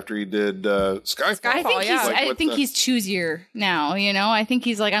Spectre after he did Skyfall. I think yeah. I think he's choosier now. I think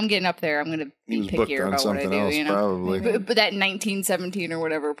he's like, I'm getting up there. I'm going to He be was booked pickier on about what I something do. else, probably. But that 1917 or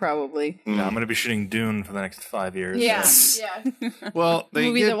whatever, probably. No, I'm going to be shooting Dune for the next 5 years. Yeah, so. yeah. Well, they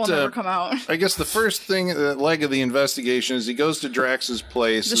Movie get. that will never come out. I guess the first thing, the leg of the investigation, is he goes to Drax's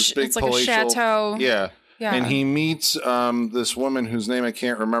place, this big it's like a palatial chateau. Yeah. Yeah. And he meets this woman whose name I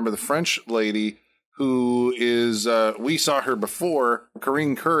can't remember, the French lady who is, we saw her before,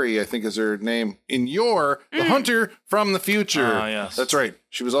 Corinne Curry, I think is her name, in The Hunter from the Future. Ah, yes. That's right.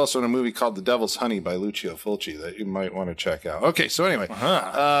 She was also in a movie called The Devil's Honey by Lucio Fulci that you might want to check out. Okay, so anyway.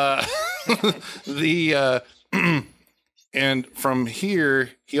 And from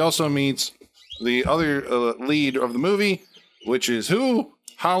here, he also meets the other lead of the movie, which is who?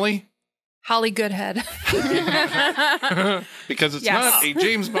 Holly? Holly Goodhead. Because it's not a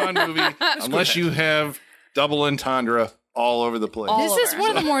James Bond movie unless you have double entendre all over the place. This is one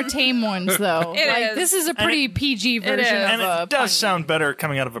of the more tame ones, though. Is. This is a pretty PG version is. of And a it does pun. sound better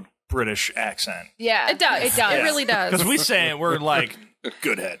coming out of a British accent. Yeah, It does. It does. It really does. Because we say it, we're like,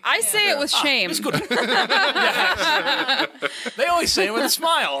 good head. I say it with shame. They always say it with a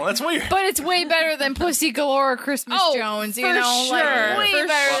smile. That's weird. But it's way better than Pussy Galore or Christmas Jones, for sure. way For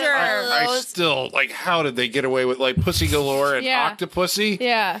better. sure. than I those. still, how did they get away with, Pussy Galore and Octopussy?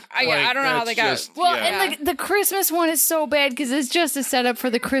 Yeah. I don't know how they got it. Well, and the Christmas one is so bad because it's just a setup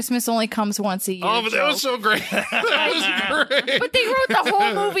for the Christmas only comes once a year. Oh, but that was so great. That was great. But they wrote the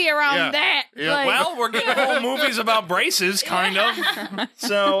whole movie around that. Yeah. Like, Well, we're getting whole movies about braces, kind of.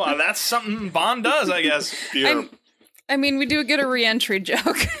 So that's something Bond does, I guess. Yeah. I mean, we do get a re-entry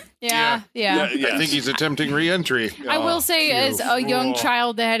joke. Yeah. I think he's attempting re-entry. I will say, as a young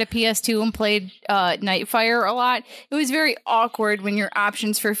child that had a PS2 and played Nightfire a lot, it was very awkward when your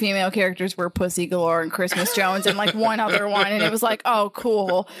options for female characters were Pussy Galore and Christmas Jones and like one other one, and it was like, oh,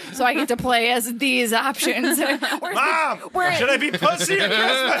 cool. So I get to play as these options. Mom, should I be Pussy or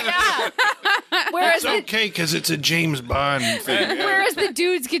Christmas? Yeah. Whereas It's okay because it's a James Bond thing. Whereas the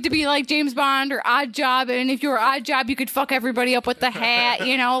dudes get to be like James Bond or Odd Job, and if you were Odd Job, you could fuck everybody up with the hat,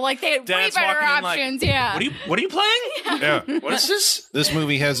 like they had Dad's way better walking in like, options. Yeah. What are you playing? Yeah. What is this? This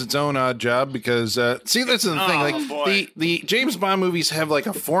movie has its own Odd Job because see, that's the thing. Like boy. the James Bond movies have like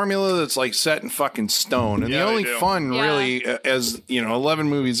a formula that's like set in fucking stone, and Yeah, the only they do. fun really, as 11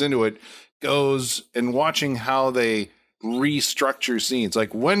 movies into it, goes in watching how they restructure scenes.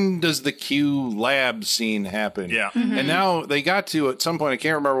 Like, when does the Q lab scene happen? Yeah. And now they got to, at some point, I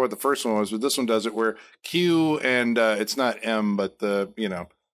can't remember what the first one was, but this one does it, where Q and it's not M, but the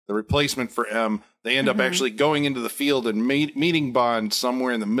replacement for M, they end up actually going into the field and meeting Bond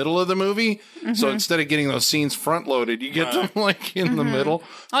somewhere in the middle of the movie. So instead of getting those scenes front loaded, you get them like in the middle.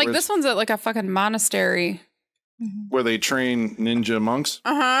 Like, this one's at like a fucking monastery. Where they train ninja monks.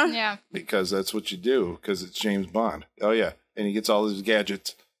 Yeah. Because that's what you do, because it's James Bond. Oh, yeah. And he gets all his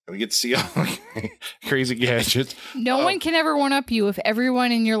gadgets. And we get to see all the crazy gadgets. No one can ever one up you if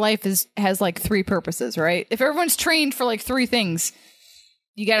everyone in your life has like 3 purposes, right? If everyone's trained for like 3 things,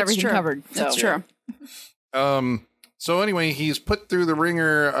 you got everything covered. So. That's true. So anyway, he's put through the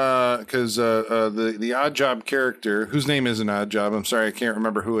ringer because the Odd Job character, whose name isn't Odd Job, I'm sorry, I can't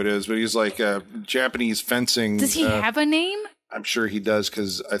remember who it is, but he's like Japanese fencing. Does he have a name? I'm sure he does,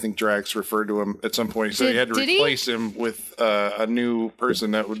 because I think Drax referred to him at some point. So he had to replace him with a new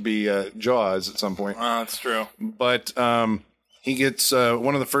person that would be Jaws at some point. That's true. But he gets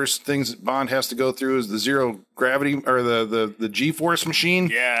one of the first things that Bond has to go through is the zero gravity or the G-force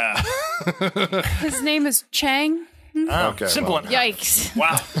machine. Yeah. His name is Chang. Okay, Simple well. enough. Yikes.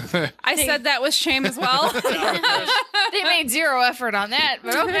 Wow. I said that was shame as well. They made 0 effort on that,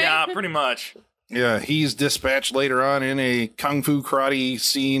 but okay. Yeah, pretty much. Yeah, he's dispatched later on in a kung fu karate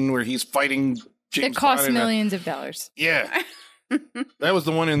scene where he's fighting James It costs Bond in a- millions of dollars. Yeah. That was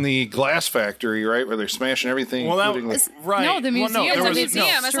the one in the glass factory, right? Where they're smashing everything. Well, that including was the- right. No, the museum. there It's a was museum.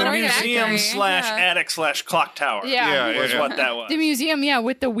 It's the an art museum factory. slash Yeah. attic slash clock tower. Yeah. was what that was. The museum,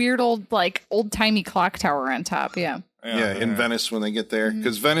 with the weird old timey clock tower on top. Yeah. Yeah, in Venice when they get there.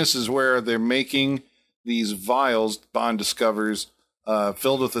 Because Venice is where they're making these vials Bond discovers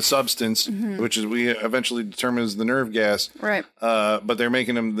filled with a substance, which is we eventually determine is the nerve gas. Right. But they're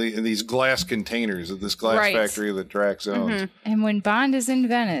making them these glass containers at this glass Right. factory that Drax owns. And when Bond is in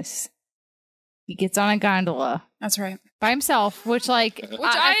Venice, he gets on a gondola That's right. by himself, which I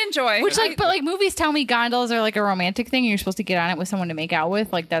enjoy. but movies tell me gondolas are like a romantic thing. And you're supposed to get on it with someone to make out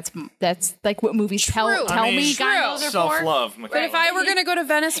with. Like that's like what movies tell me True. gondolas are for. Self-love. But if I were going to go to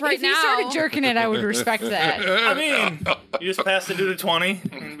Venice right If you now, started jerking it, I would respect that. I mean, you just pass the dude a 20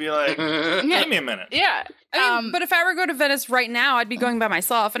 and be like, give me a minute. Yeah. but if I were to go to Venice right now, I'd be going by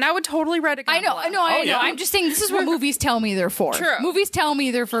myself, and I would totally ride a I gondola. know. yeah. I'm just saying this is what movies tell me they're for. True. Movies tell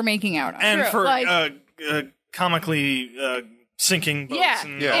me they're for making out on. And for Like- comically sinking boats. Yeah.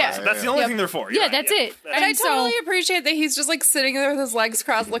 And Yeah. all Yeah. that. That's the only thing they're for. Yeah, that's it. And I totally appreciate that he's just like sitting there with his legs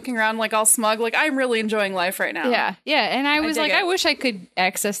crossed, looking around like all smug. Like, I'm really enjoying life right now. Yeah. And I was dig like, it. I wish I could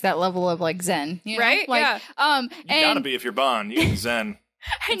access that level of like Zen, you know? Right? Like, Yeah. You gotta be if you're Bond. You can Zen.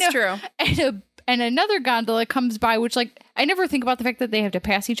 I It's know. true. And another gondola comes by, which like I never think about the fact that they have to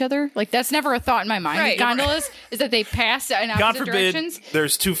pass each other. Like that's never a thought in my mind. Right. Gondolas is that they pass in opposite God forbid directions.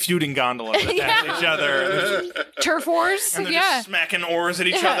 there's 2 feuding gondolas that pass each other. Turf wars. And they're Yeah. just smacking oars at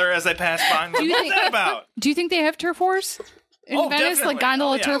each other as they pass by. What's that about? Do you think they have turf wars in Oh, Venice? definitely. Like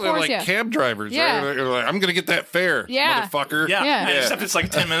gondola Oh, yeah. turf They're wars? like Yeah. cab drivers. Yeah. Right? They're like, I'm going to get that fare, Yeah. motherfucker. Yeah. Yeah. Except it's like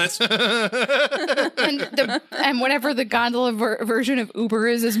 10 minutes. And whatever the gondola version of Uber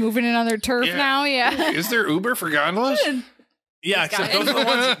is moving in on their turf Yeah. now. Yeah. Is there Uber for gondolas? Yeah, except those are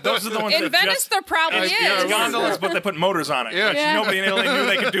the ones In that Venice, just there probably Yeah, is. yeah. gondolas, but they put motors on it. Yeah. Which Yeah. nobody really knew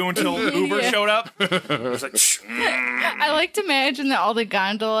they could do until Uber Yeah. showed up. It was like, I like to imagine that all the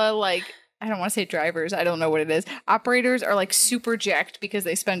gondola, like, I don't want to say drivers, I don't know what it is. Operators are like super jacked because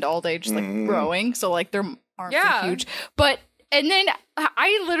they spend all day just like rowing. So like their arms are huge. And then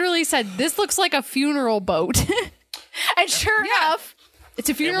I literally said, this looks like a funeral boat. And sure enough, it's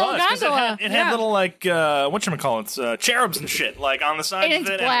a it funeral was, 'cause gondola. it had little like whatchamacallits, cherubs and shit like on the sides And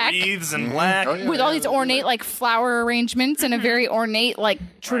of it's it, black. and wreaths and black. Oh, yeah. With all these ornate like flower arrangements and a very ornate like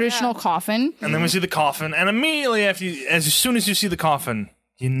traditional coffin. And then we see the coffin, and immediately as soon as you see the coffin,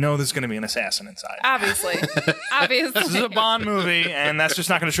 you know there's going to be an assassin inside. Obviously. This is a Bond movie, and that's just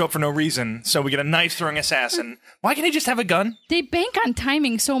not going to show up for no reason. So we get a knife-throwing assassin. Why can't he just have a gun? They bank on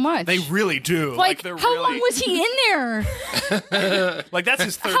timing so much. They really do. Like, they're how really, long was he in there? Like, that's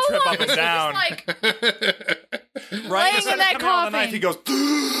his third How trip long up was and he down. just, like, Right? laying Instead in of that coming out of the knife, coffin? he goes,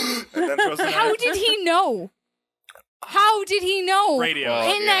 and then throws the knife. How did he know? How did he know? Radio.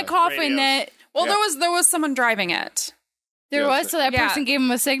 In that coffin radios. that Well, there was someone driving it. there was, so that Yeah. person gave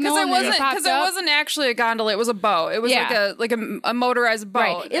him a signal. Because it wasn't actually a gondola; it was a boat. It was like a motorized boat,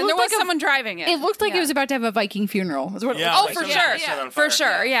 Right. It and there looked was like someone driving it. It looked like Yeah. it was about to have a Viking funeral. Is what it Yeah, looked Oh, like for something sure, set on for fire.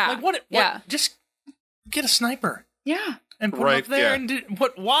 sure, yeah. Like, what? Yeah. Just get a sniper Yeah. and put Right, him up there yeah. and do,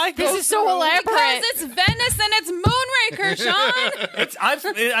 what? Why? This go is so through- elaborate. Because it's Venice and it's Moonraker,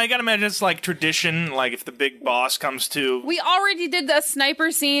 Sean. I gotta imagine it's like tradition. Like if the big boss comes to, We already did the sniper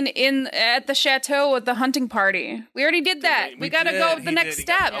scene at the chateau with the hunting party. We already did that. We gotta go with the next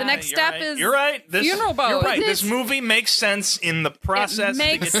step. The next step is you're right. This, funeral boat. You're right. This- This movie makes sense in the process. It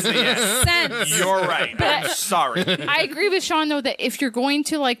makes to get to the end. sense. You're right. I'm sorry. I agree with Sean though that if you're going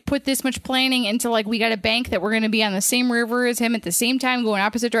to like put this much planning into like we got a bank that we're going to be on the same river as him at the same time going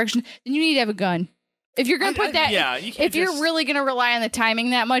opposite direction, then you need to have a gun. If you're going to put that, yeah, you can't if you're just- really going to rely on the timing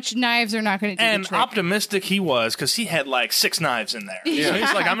that much, knives are not going to do And the trick. optimistic he was because he had like 6 knives in there. So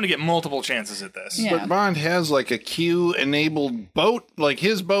he's like, I'm going to get multiple chances at this. Yeah. But Bond has like a Q-enabled boat. Like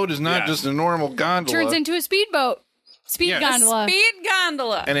his boat is not Yeah. just a normal gondola. Turns into a speedboat, Yeah. gondola. Speed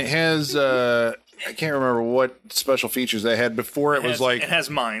gondola. and it has I can't remember what special features they had before. It was like it has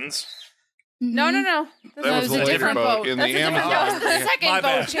mines. No. that was the later boat in the That's a different Amazon. boat. The second My boat,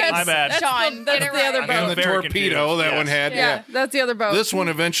 bad. Chip. My bad. Sean, That's get it the other right. boat. And the Very torpedo confused, that yes. one had. Yeah, that's the other boat. This one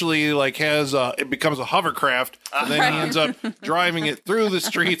eventually like has it becomes a hovercraft, and then he ends up driving it through the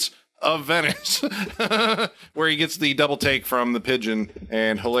streets of Venice, where he gets the double take from the pigeon,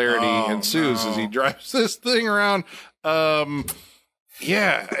 and hilarity ensues as he drives this thing around.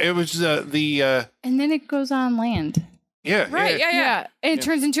 Yeah, it was the And then it goes on land. yeah, Right, yeah. And it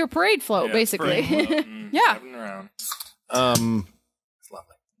turns into a parade float, Yeah, basically. Yeah. Driving around. It's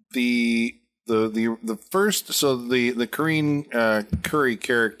lovely. The first, so the Corinne Curry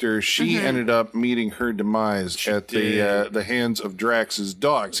character, she ended up meeting her demise at the hands of Drax's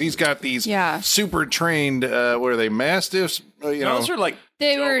dogs. He's got these super trained what are they, mastiffs, Those are like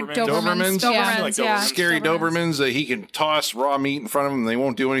They were Dobermans? Dobermans. Yeah. Like yeah. Dobermans. scary Dobermans that he can toss raw meat in front of them. They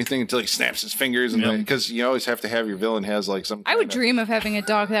won't do anything until he snaps his fingers, and because you always have to have your villain has like some. I would kinda- dream of having a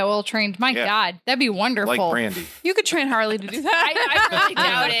dog that well trained. My Yeah. God, that'd be wonderful. like Brandy. You could train Harley to do that. I really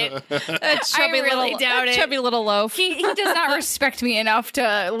doubt it. That chubby really doubt it. Chubby little loaf. He does not respect me enough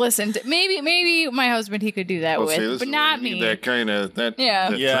to listen to. Maybe my husband he could do that Well, with, see, this but is not where you me. need that kind of that. Yeah.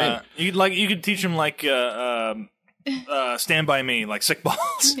 that yeah. training. You could teach him like Stand By Me, like sick balls.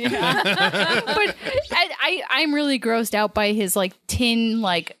 But I'm really grossed out by his like tin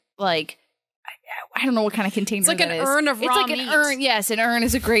like I don't know what kind of container. It's like that an is. urn of it's raw like meat. an urn. Yes, an urn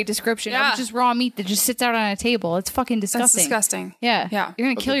is a great description. Yeah. Of just raw meat that just sits out on a table. It's fucking That's disgusting. disgusting. Yeah, Yeah. You're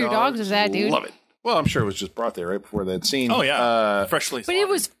gonna kill your dogs with that, dude. Love it. Well, I'm sure it was just brought there right before that scene. Oh yeah, freshly. But it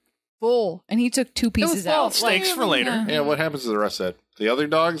was full, and he took 2 pieces full. out. steaks for later. Yeah, what happens to the rest of that? The other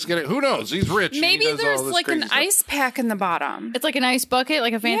dogs get it? Who knows? He's rich. and he Maybe does all there's this like an crazy stuff. ice pack in the bottom. It's like an ice bucket,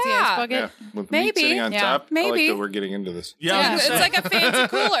 like a fancy Yeah. ice bucket. Yeah, with Maybe. meat sitting on Yeah. top. I like Maybe. that we're getting into this. Yeah, I was Yeah. gonna It's say. like a fancy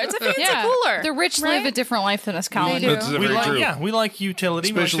cooler. It's a fancy cooler. The rich live a different life than us, Colin. They do. That's we very like, true. yeah, we like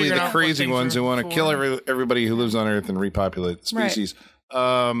utility. We like Especially figuring the out what crazy things ones are who want to for. kill everybody who lives on Earth and repopulate the species.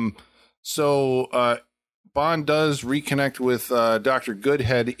 So Bond does reconnect with Dr.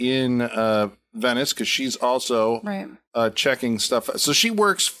 Goodhead in Venice because she's also checking stuff. So she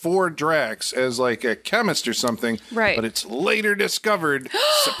works for Drax as like a chemist or something. Right. But it's later discovered,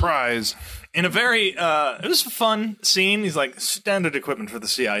 surprise. In a very, it was a fun scene. He's like standard equipment for the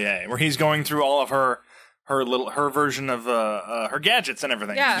CIA, where he's going through all of her version of her gadgets and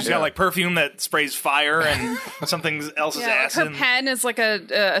everything. Yeah. She's got like perfume that sprays fire and something else is Yeah, like acid. her pen is like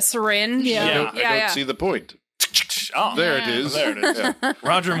a syringe. Yeah. Yeah. I don't see the point. Oh, There it is. There it is. Yeah.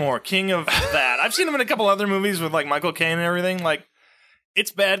 Roger Moore, king of that. I've seen him in a couple other movies with like Michael Caine and everything. Like,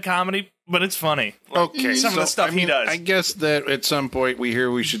 it's bad comedy, but it's funny. Like, Okay, some of the stuff he does. I guess that at some point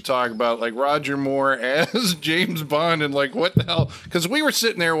we should talk about like Roger Moore as James Bond and like what the hell? Because we were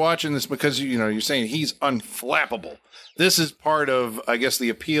sitting there watching this because you're saying he's unflappable. This is part of, I guess, the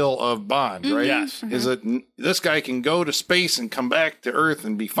appeal of Bond, right? Yes. Is that this guy can go to space and come back to Earth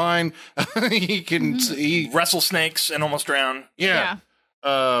and be fine. He can, Wrestle snakes and almost drown. yeah.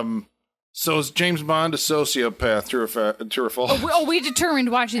 So is James Bond a sociopath? True or false? We determined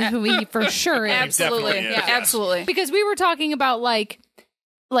watching this movie for sure. is. Absolutely. Definitely is. Yeah, absolutely. Because we were talking about like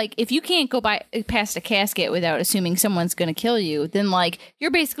like, if you can't go past a casket without assuming someone's going to kill you, then, like,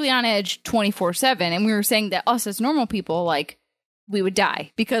 you're basically on edge 24/7. And we were saying that us as normal people, like, we would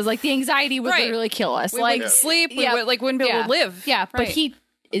die because, like, the anxiety would literally kill us. We like, wouldn't sleep. We wouldn't be able to live. Yeah, but he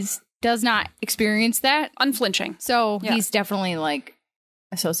does not experience that. Unflinching. So he's definitely, like,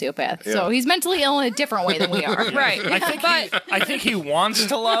 a sociopath. So he's mentally ill in a different way than we are. Right. I think he wants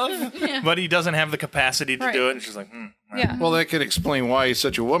to love, but he doesn't have the capacity to do it. And she's like, yeah. Well, that could explain why he's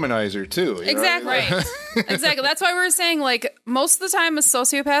such a womanizer too. Exactly. Right. Exactly. That's why we were saying, like, most of the time a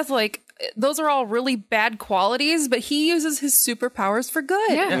sociopath, like, those are all really bad qualities, but he uses his superpowers for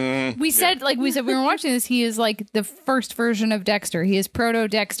good. Yeah. We said we were watching this, he is like the first version of Dexter. He is proto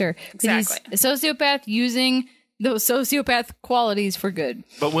Dexter. Exactly. He's a sociopath using those sociopath qualities for good.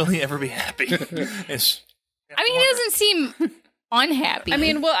 but will he ever be happy? I mean, he doesn't seem unhappy. I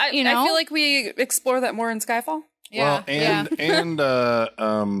mean, well, I know? feel like we explore that more in Skyfall. Well, and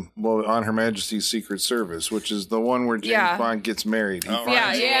On Her Majesty's Secret Service, which is the one where James Bond gets married. He He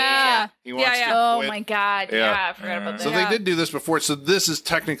wants to Oh quit. my God. Yeah, I forgot about that. So they did do this before. So this is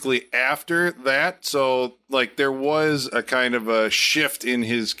technically after that. So, like, there was a kind of a shift in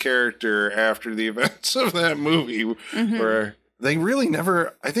his character after the events of that movie where they really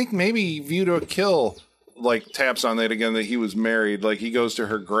never, I think maybe View to a Kill, like, taps on that again, that he was married. Like, he goes to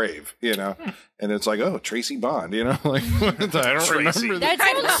her grave, you know, and it's like, oh, Tracy Bond, you know, like, I don't remember that.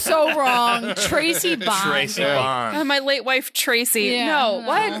 That sounds so wrong. Tracy Bond. Tracy Bond. My late wife, Tracy. Yeah. No,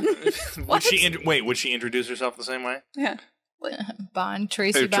 what? Would she would she introduce herself the same way? Yeah. Bond.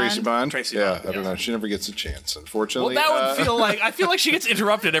 Tracy Hey, Bond. Tracy Bond? Tracy yeah, Bond, I don't know. She never gets a chance, unfortunately. Well, that would feel like, I feel like she gets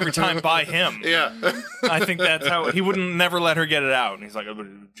interrupted every time by him. Yeah. I think that's how, he wouldn't never let her get it out. And he's like, oh,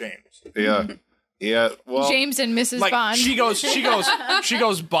 James. Yeah. Yeah. Well, James and Mrs. Like, Bond. she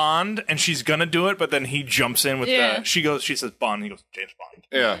goes Bond, and she's gonna do it, but then he jumps in with she says Bond, and he goes, James Bond.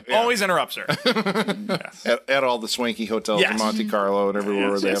 yeah. Always interrupts her. Yes. At all the swanky hotels Yes. in Monte Carlo and everywhere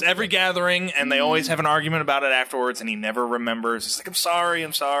where they Yes, have every gathering, and they always have an argument about it afterwards, and he never remembers. He's like, I'm sorry.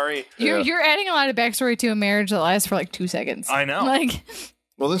 You're adding a lot of backstory to a marriage that lasts for like 2 seconds. I know. Like,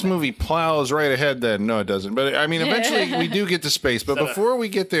 Well, this movie plows right ahead then. No, it doesn't. But, I mean, eventually we do get to space. But before we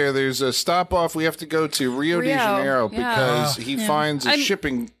get there, there's a stop-off. We have to go to Rio de Janeiro because he finds a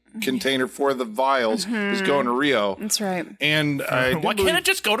shipping container for the vials. He's going to Rio. That's right. And Why can't it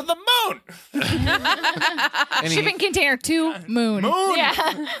just go to the moon? shipping container to moon. Moon.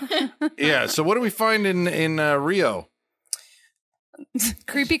 Yeah. Yeah, so what do we find in Rio?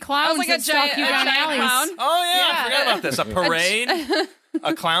 Creepy clowns like that a stalk giant- you a down giant alleys. clown. Oh, yeah, I forgot about this. A parade.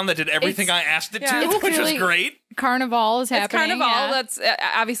 A clown that did everything I asked it to, It's which was clearly- great. Carnival is It's happening. Carnival. yeah. That's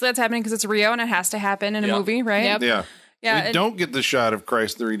obviously that's happening because it's Rio and it has to happen in a Yep. movie, right? Yep. Yeah. Yeah, We don't get the shot of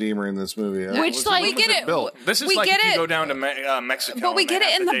Christ the Redeemer in this movie. Which, like, we get it. built? This is We like get if you it. go down to Mexico. But we and they get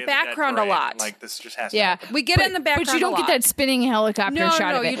it have in the the Day of Dead background a parade. lot. Like, this just has to Yeah. happen. We get it in the background. But you don't a get lot. that spinning helicopter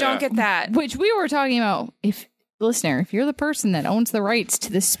shot of it. you don't get that. Which we were talking about. If you're the person that owns the rights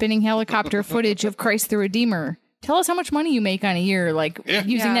to the spinning helicopter footage of Christ the Redeemer, tell us how much money you make on a year, like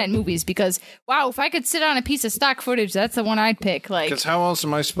using that in movies. Because wow, if I could sit on a piece of stock footage, that's the one I'd pick. Like, Because how else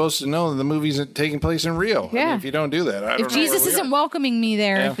am I supposed to know that the movie's taking place in Rio? I mean, Yeah. if you don't do that, I don't know. if Jesus where we isn't are. welcoming me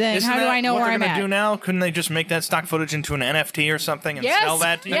there, then Isn't how do that I know what where they're I'm gonna at? do now? Couldn't they just make that stock footage into an NFT or something and Yes. sell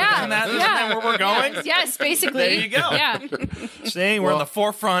that to you? Yeah. Isn't that Yeah. where we're going? Yes, basically. There you go. Yeah. See, we're on the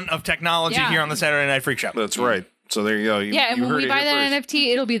forefront of technology Yeah. here on the Saturday Night Freak Show. That's right. So there you go. You, Yeah, and you when heard we it buy here that first.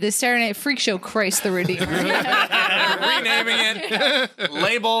 NFT, it'll be the Saturday Night Freak Show Christ the Redeemer. Renaming it,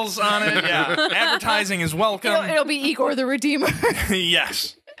 labels on it. Yeah, advertising is welcome. it'll be Igor the Redeemer.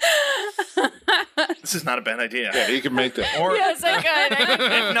 Yes. This is not a bad idea. Yeah, you can make that. Or Yes, I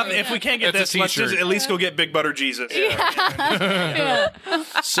could. if we can't get That's this, a let's just t-shirt. at least go get Big Butter Jesus.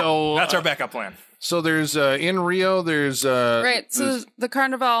 So That's our backup plan. So there's in Rio. There's Right. So the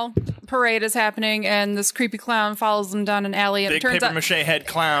Carnival parade is happening, and this creepy clown follows them down an alley, and Big it turns paper out mache head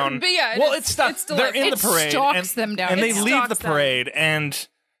clown. But yeah, well, it's They're in the It parade. stalks them down. And they It leave the stalks them. parade, and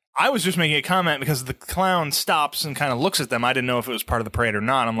I was just making a comment because the clown stops and kind of looks at them. I didn't know if it was part of the parade or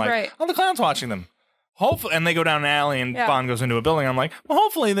not. I'm like, Right. oh, the clown's watching them. Hopefully, and they go down an alley, and Yeah. Bond goes into a building. I'm like, well,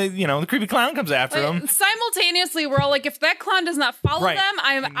 hopefully, the creepy clown comes after them. simultaneously, we're all like, if that clown does not follow Right. them,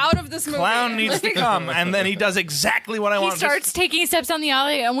 I am out of this movie. Clown needs to come, and then he does exactly what I He want. starts taking steps on the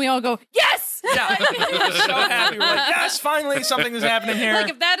alley, and we all go, yes! Yeah, we're so happy. We're like, yes, finally, something is happening here. Like,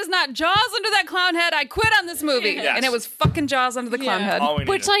 if that is not Jaws under that clown head, I quit on this movie. Yes. And it was fucking Jaws under the clown head. All we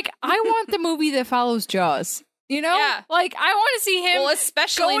Which, needed. like, I want the movie that follows Jaws. You know? Yeah. Like, I want to see him Well,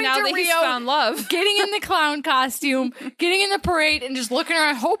 especially going now to that he's Rio, found love. getting in the clown costume, getting in the parade, and just looking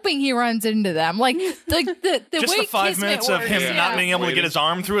around, hoping he runs into them. Like the Just way the 5 Kismet minutes of works. him not being able to get his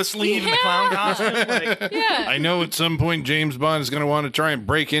arm through a sleeve in the clown costume. Like, Yeah. I know at some point James Bond is going to want to try and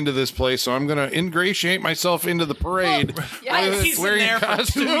break into this place, so I'm going to ingratiate myself into the parade. Yes. he's in wearing there for 2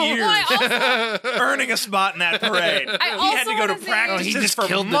 costume. years, I also, earning a spot in that parade. He had also to go to wanna say- practices he just for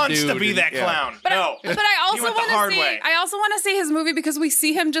killed the months to dude be and- that yeah. clown. No, but I also went the want hard to way. see. I also want to see his movie because we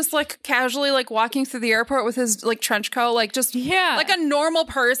see him just like casually like walking through the airport with his like trench coat, like just like a normal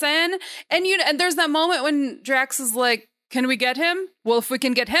person. And and there's that moment when Drax is like, "Can we get him? Well, if we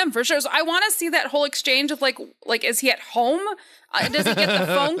can get him, for sure." So I want to see that whole exchange of like is he at home? Does he get the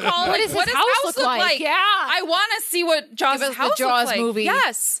phone call? What does his house look like? Yeah. I want to see what Jaws' Give us the house Jaws looks like. movie.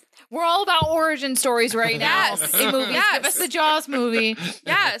 Yes, We're all about origin stories right now Yes. in movies. Yes. Give us the Jaws movie.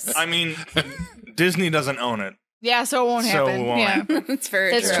 yes, I mean, Disney doesn't own it. Yeah, so it won't So happen. it won't yeah, happen. it's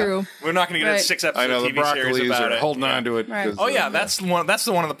very that's true. We're not going to get a Right. 6-episode I know the TV series Broccolis about are it. holding on to it. Right. 'cause, Oh yeah, that's one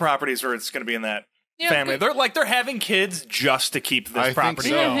of the properties where it's going to be in that family. They're having kids just to keep this I think property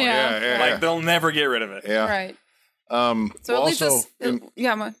so. going. Yeah. Like they'll never get rid of it. yeah. right. So well, it leads also,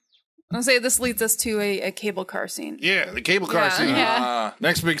 us. I'll say this leads us to a cable car scene. yeah, the cable car Yeah. scene. Yeah.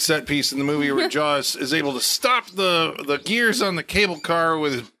 Next big set piece in the movie where Jaws is able to stop the gears on the cable car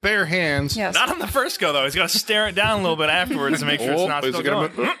with his bare hands. Yes. Not on the first go though. He's got to stare it down a little bit afterwards to make sure it's not is still it gonna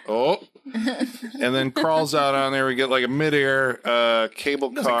going. move? And then crawls out on there. We get like a midair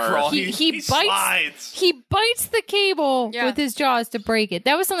cable car. Crawl. He bites. slides. He bites the cable Yeah. with his jaws to break it.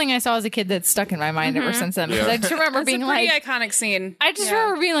 That was something I saw as a kid that's stuck in my mind ever since then. Because I just remember It's being a pretty like, iconic scene. I just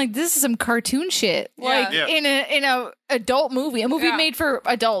remember being like, this is some cartoon shit. Yeah. Like Yeah. in a adult movie, a movie Yeah. made for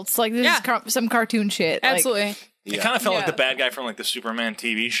adults. Like this is some cartoon shit. Like, Absolutely. It kind of felt like Yeah. the bad guy from like the Superman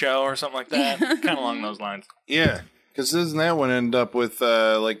TV show or something like that. Kind of along those lines. Yeah. Because doesn't that one end up with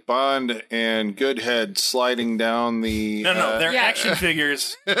like Bond and Goodhead sliding down the? No, they're Yeah. action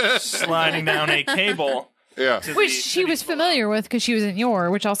figures sliding down a cable. Yeah. to which the she was familiar with because she was in Yor,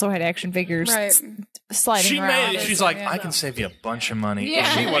 which also had action figures Right. sliding around. She's like, I can save you a bunch of money Yeah.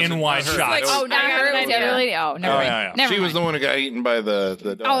 She wasn't in wide her. shots. Like, oh, not I got her. an It was the idea. other lady. Oh, never mind. yeah. Never She was mind. the one who got eaten by the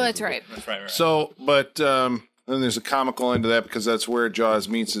dog. Oh, that's right. That's right. So, but then there's a comical end to that because that's where Jaws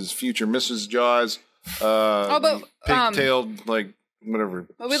meets his future Mrs. Jaws. but, pigtailed, like whatever.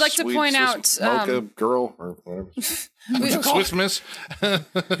 But we'd like to sweet point Swiss out, mocha girl or whatever. Swiss Miss, Oh,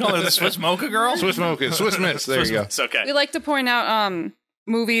 the Swiss Mocha girl? Swiss mocha, Swiss Miss. There you go. It's okay. we like to point out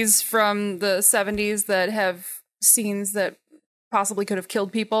movies from the 70s that have scenes that possibly could have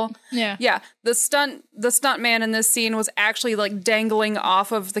killed people. Yeah. Yeah, the stunt man in this scene was actually like dangling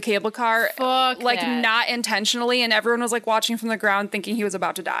off of the cable car, Fuck like that. not intentionally, and everyone was like watching from the ground thinking he was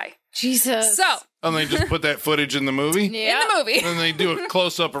about to die. Jesus. So And they just put that footage in the movie. Yeah. in the movie, And they do a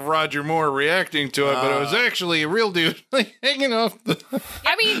close up of Roger Moore reacting to it, but it was actually a real dude like, hanging off the.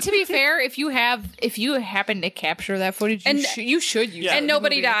 I mean, to be fair, if you happen to capture that footage, And- you should use it. and in the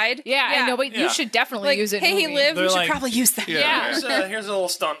nobody movie. died. Yeah, and nobody. Yeah. You should definitely Like, use it. in hey, the he movie. lived. They're We should like- probably use that. Yeah. Here's a little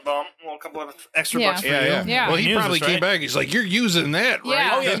stunt bump, a couple of extra Yeah. bucks for Yeah, you. yeah. Yeah. Well, he Use probably this, came right? back. He's like, "You're using that, right?"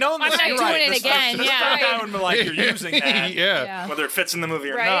 Yeah. Oh yeah, no, I'm not you're doing right. it The again. stunt Yeah. guy would be like, "You're using that, yeah. whether it fits in the movie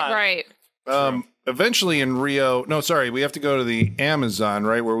or Right, not." Right. Eventually in Rio, no, sorry, we have to go to the Amazon,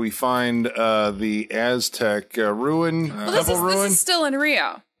 right, where we find the Aztec ruin, Well, this temple ruin. is still in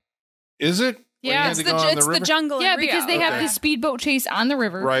Rio. Is it? When Yeah. you had It's to the, go on it's the river? jungle. Yeah, in Rio. because they have Okay. the speedboat chase on the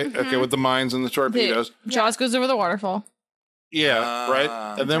river. Right. Okay, with the mines and the torpedoes. Jaws goes over the waterfall. Yeah. Right.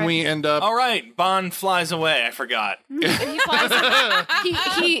 And then right. we end up. All right, Bond flies away. I forgot. He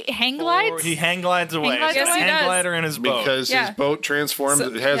flies. he hang glides. Or he hang glides away. Hang glides He's got a away? hang Yes, he does. glider in his boat. Because Yeah. his boat transforms,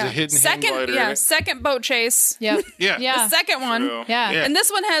 it has a hidden hang glider in it. second boat chase. Yep. Yeah. Yeah. The second one. True. Yeah. Yeah. And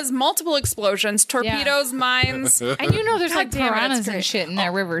this one has multiple explosions, torpedoes, mines. And you know, there's God like damn it, it's piranhas and great. shit in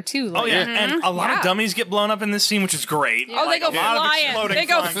that river too. Oh Like, yeah, and a lot of Yeah. dummies get blown up in this scene, which is great. Oh, they go a lot of flying. exploding They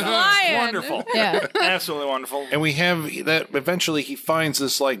go flying flying. Wonderful. Yeah. Absolutely wonderful. And we have that. Eventually, he finds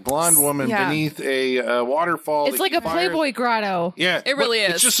this like blonde woman Yeah. beneath a waterfall. It's that like he a fires. Playboy grotto. Yeah, It really but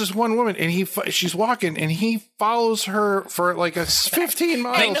is. It's just this one woman, and she's walking, and he follows her for like a 15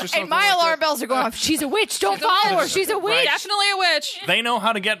 miles or something. And my like alarm that. bells are going off. She's a witch. Don't follow her. She's a witch. Definitely a witch. They know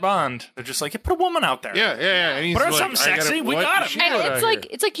how to get Bond. They're just like, put a woman out there. Yeah. And he's Put her like, something I gotta- sexy, we what got is him. she And doing out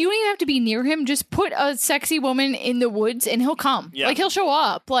it's like you don't even have to be near him. Just put a sexy woman in the woods, and he'll come. Yeah. Like he'll show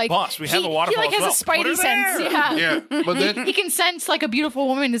up. Like Boss, we have a he waterfall like as has a well. Put her spidey sense. there. Yeah. here. Yeah, but then he can sense like a beautiful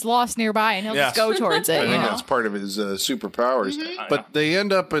woman is lost nearby, and he'll Yes. just go towards it. I You think know? that's part of his superpowers. Mm-hmm. But they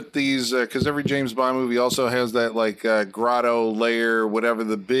end up at these because every James Bond movie also has that like grotto layer, whatever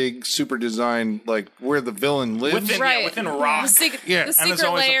the big super design, like where the villain lives. Within a rock. Yeah. The And And there's secret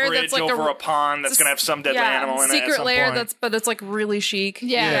always layer a bridge that's like over a pond that's going to have some deadly animal in it. at secret some layer point. but it's like really chic.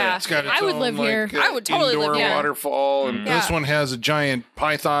 Yeah. It's got its I would own, live here. like, I would totally live indoor here. waterfall, and this Yeah. one has a giant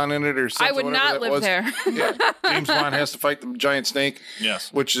python in it, or something. I would whatever not that live was. there. Yeah. James Bond has to fight the giant snake.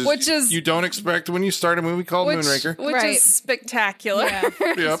 Yes. Which is you don't expect when you start a movie called Moonraker. Which Right. is spectacular. Yeah.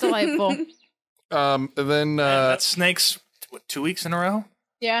 Yep. It's delightful. And then that snake's, what, 2 weeks in a row?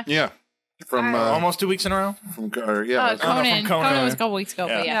 Yeah. yeah, from Almost 2 weeks in a row? yeah. Conan. from Conan. Conan was a couple weeks ago,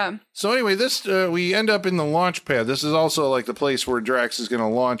 but yeah. Yeah. So anyway, this we end up in the launch pad. This is also like the place where Drax is going to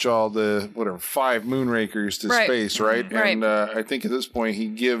launch all the 5 Moonrakers to Right. space, right? Right. And I think at this point he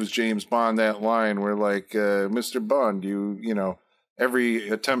gives James Bond that line where like, Mr. Bond, you know, every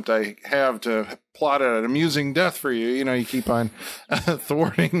attempt I have to plot an amusing death for you, you know, you keep on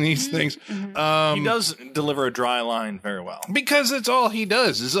thwarting these things. He does deliver a dry line very well. Because it's all he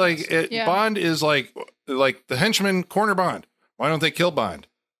does. It's like Yeah. Bond is like the henchman corner Bond. Why don't they kill Bond?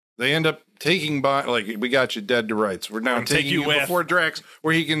 They end up taking Bond. Like, we got you dead to rights. We're now We'll take taking you you with. before Drax,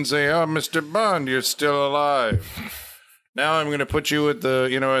 where he can say, "Oh, Mr. Bond, you're still alive." Now I'm going to put you at the,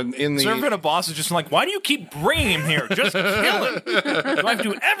 you know, in the. Serving a boss is just like, why do you keep bringing him here? Just kill him. Do I have to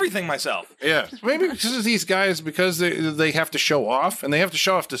do everything myself? Yeah, maybe because of these guys, because they have to show off, and they have to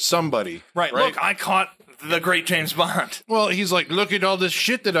show off to somebody. Right. Look, I caught the great James Bond. Well, he's like, look at all this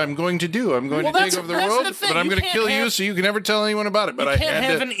shit that I'm going to do. I'm going to that's- take over the that's world, the thing. but I'm You going to can't kill you have- so you can never tell anyone about it. But I can't had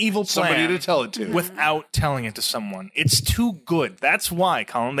have to, an evil somebody plan to tell it to. without telling it to someone. It's too good. That's why,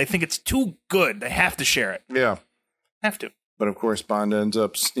 Colin. They think it's too good. They have to share it. Yeah. Have to. But of course, Bond ends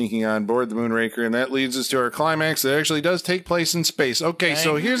up sneaking on board the Moonraker, and that leads us to our climax that actually does take place in space. Okay,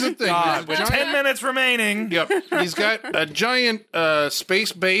 so here's the thing. God, with There's a 10 minutes remaining. Yep. He's got a giant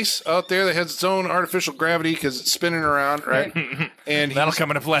space base out there that has its own artificial gravity because it's spinning around, right? And That'll he's, come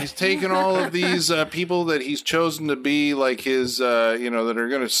into play. he's taken all of these people that he's chosen to be like his, that are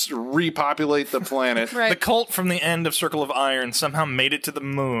going to repopulate the planet. Right. The cult from the end of Circle of Iron somehow made it to the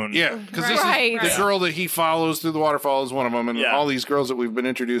moon. Yeah, because Right. the girl that he follows through the waterfall is one of them, and Yeah. all these girls that we've been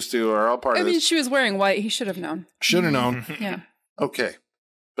introduced to are all part I of mean, this. she was wearing white. He should have known. Should have known. Yeah. Okay.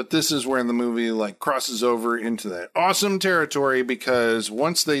 But this is where the movie like crosses over into that awesome territory because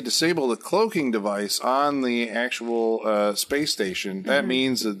once they disable the cloaking device on the actual space station, that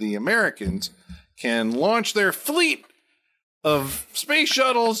means that the Americans can launch their fleet of space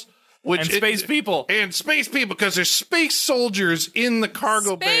shuttles And space people. and space people because there's space soldiers in the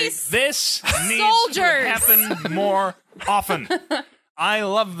cargo Space This needs Soldiers. to happen more often. I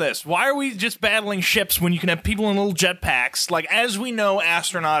love this. Why are we just battling ships when you can have people in little jetpacks? Like, as we know,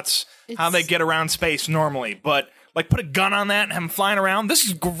 astronauts, how they get around space normally, but like put a gun on that and have them flying around. This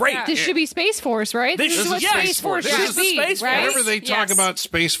is great. Yeah. This should be Space Force, right? This is is- what yes, Space Force this should is the be, Space Force. right? Whenever they talk Yes. about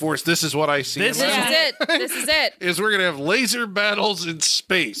Space Force, this is what I see. This in my This mind. is it. This is it. Is we're gonna have laser battles in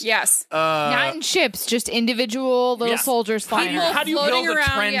space. Yes. Not in ships, just individual little Yeah. soldiers flying around. How do you Floating build a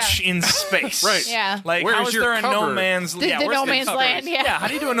around, trench in space? Right. Yeah. Like, Where's how is your there a no cover? man's The where's no the man's cover? land, yeah. How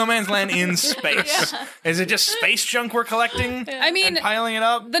do you do a no man's land in space? Is it just space junk we're collecting? I mean, and piling it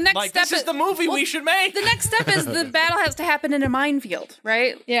up? the next like, step this is is- the movie we should make. the next step is the battle has to happen in a minefield,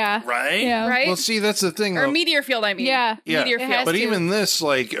 right? Yeah. Right? Yeah. Right? Well, see, that's the thing. Or though. meteor field, I mean. Yeah. Yeah. Meteor It field. has But to. even this,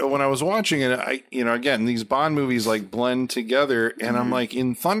 like when I was watching it, again, these Bond movies like blend together, and I'm like,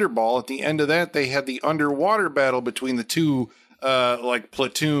 in Thunderball, at the end of that, they had the underwater battle between the two. Like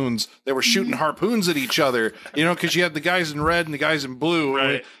platoons, they were shooting harpoons at each other, you know, because you had the guys in red and the guys in blue,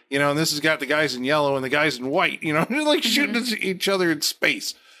 Right. you know, and this has got the guys in yellow and the guys in white, you know, they're like shooting at each other in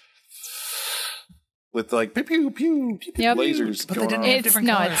space with like pew pew pew, pew, pew Yep. lasers But they going didn't on. have It's different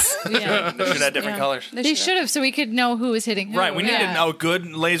nuts. Yeah. They should have different colors. They should have, so we could know who was hitting who. Right, we needed Yeah. a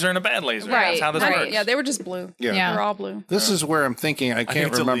good laser and a bad laser. Right, That's how this right. works. Yeah, they were just blue. Yeah. Yeah. They're all blue. This is where I'm thinking. I I think can't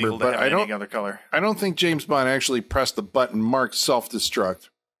it's remember, illegal to but have I any don't. other color. I don't think James Bond actually pressed the button marked self-destruct,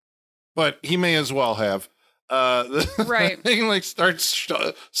 but he may as well have. The Right. thing like starts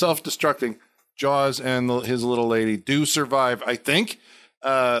self-destructing. Jaws and his little lady do survive, I think.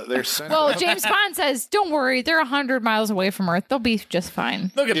 They're sent Well, James Bond says, "Don't worry, they're 100 miles away from Earth. They'll be just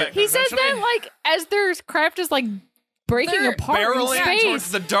fine." They'll get back. He says eventually. that like as their craft is like breaking They're apart in barreling space.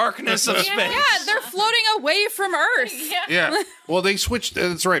 towards the darkness of space. Yeah, they're floating away from Earth. yeah. Well, they switched.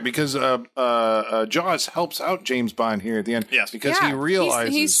 That's right, because Jaws helps out James Bond here at the end. Yes. because Yeah, he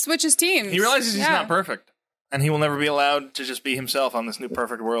realizes he switches teams. He realizes he's Yeah. not perfect. And he will never be allowed to just be himself on this new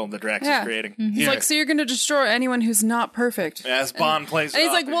perfect world that Drax is creating. He's like, so you're going to destroy anyone who's not perfect. As Bond plays And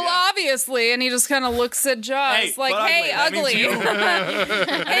he's like, well, obviously. And he just kind of looks at Jaws hey, ugly. Hey,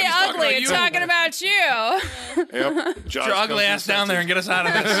 ugly, it's talking about you. Yep. Get your ugly ass down there and get us out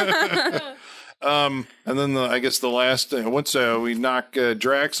of this. And then I guess the last once we knock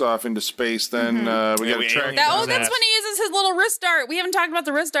Drax off into space, then we got to track. That's when he uses his little wrist dart. We haven't talked about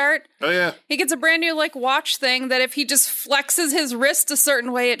the wrist dart. Oh yeah, he gets a brand new watch thing that if he just flexes his wrist a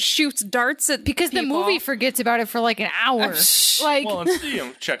certain way, it shoots darts at because people. the movie forgets about it for an hour. Well,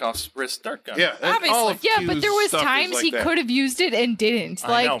 it's Chekhov's wrist dart gun. Yeah, obviously. Yeah, but there was times he could have used it and didn't.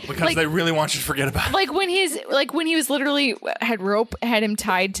 I know because they really want you to forget about it. When he was literally had him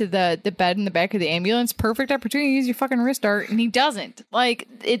tied to the bed in the back of the ambulance. Perfect opportunity to use your fucking wrist dart, and he doesn't.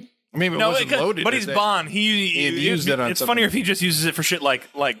 Maybe it wasn't loaded. But he's Bond. He used it on It's something. funnier if he just uses it for shit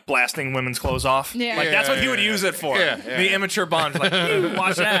like blasting women's clothes off. Yeah. That's what he would use it for. Yeah. The immature Bond's like,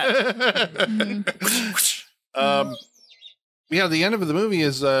 watch that. The end of the movie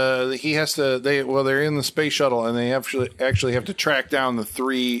is he has to. They're in the space shuttle and they actually have to track down the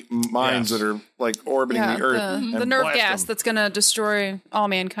 3 mines that are orbiting the Earth. And the nerve blast gas them. that's going to destroy all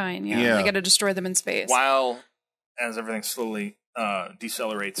mankind. Yeah. They got to destroy them in space. While as everything slowly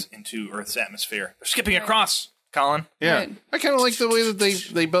decelerates into Earth's atmosphere, they're skipping across. Colin, Yeah, Right. I kind of like the way that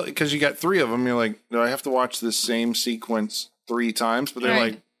they built because you got 3 of them. You're like, do I have to watch this same sequence 3 times? But they're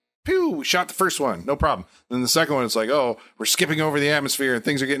like, pew, we shot the first one, no problem. Then the second one, it's like, oh, we're skipping over the atmosphere and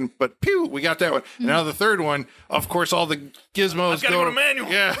things are getting, but pew, we got that one. And now the third one, of course, all the gizmos go to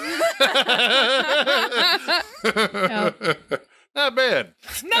manual. Yeah. Not bad.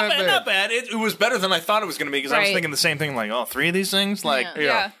 Not bad. It was better than I thought it was going to be because I was thinking the same thing. 3 of these things,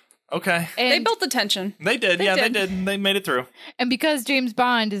 Yeah. Okay. They built the tension. They did. They did. They made it through. And because James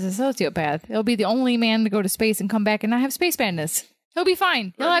Bond is a sociopath, he'll be the only man to go to space and come back and not have space madness. He'll be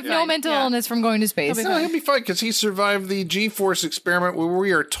fine. He'll have no mental illness from going to space. He'll be fine because he survived the G-force experiment where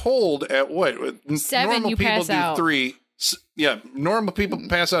we are told at 7 normal you people pass do out. 3. Normal people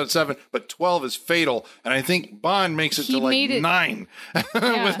pass out at 7, but 12 is fatal. And I think Bond makes it He to made it- 9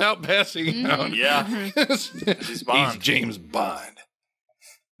 without passing out. Yeah. He's Bond. He's James Bond.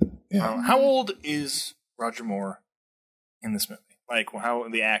 How old is Roger Moore in this movie?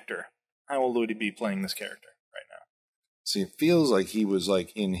 The actor? How old would he be playing this character right now? See, it feels like he was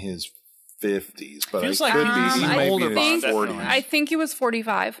in his 50s, but Feels I like could he's be. He an might older be in Bond, his definitely. 40s. I think he was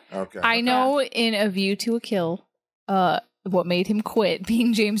 45. Okay. I know in A View to a Kill, what made him quit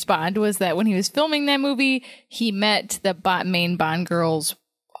being James Bond was that when he was filming that movie, he met the main Bond girl's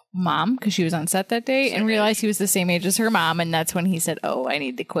mom because she was on set that day and realized he was the same age as her mom, and that's when he said, "Oh, I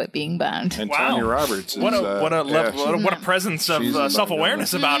need to quit being Bond." And Tanya Roberts. What a presence of she's a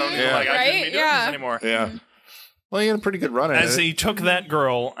self-awawness about him. Yeah. I shouldn't be doing this anymore. Yeah. Well, he had a pretty good run at As it. he took that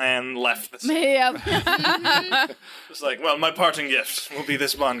girl and left the set. Yep. It's my parting gift will be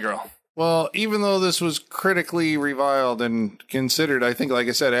this Bond girl. Well, even though this was critically reviled and considered, I think, like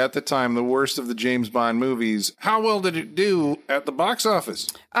I said, at the time, the worst of the James Bond movies, how well did it do at the box office?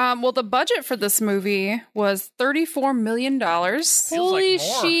 Well, the budget for this movie was $34 million. Holy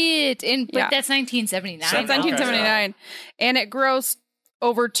shit! But Yeah. that's 1979. That's 1979. And it grossed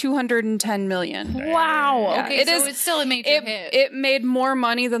over $210 million. Wow. Yeah, Okay, it's still a major hit. It made more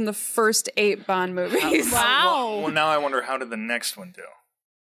money than the first 8 Bond movies. Wow. Well, now I wonder how did the next one do?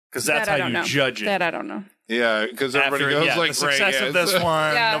 Because that's That I how don't you know. judge it. That I don't know. Yeah, because everybody goes the like, success of this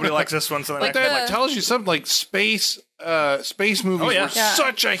one. Yeah. Nobody likes this one, so the Like next that one. tells you something like space movies were Yeah.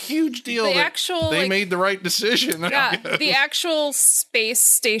 such a huge deal The that actual, they made the right decision. Yeah, the actual space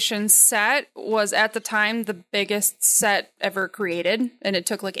station set was at the time the biggest set ever created, and it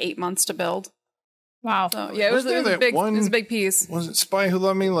took 8 months to build. Wow. So yeah, it was a big piece. Was it Spy Who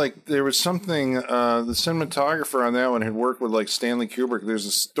Loved Me? There was something, the cinematographer on that one had worked with Stanley Kubrick. There's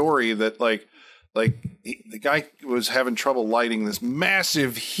a story that the guy was having trouble lighting this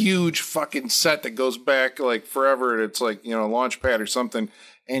massive, huge fucking set that goes back forever. And it's a launch pad or something.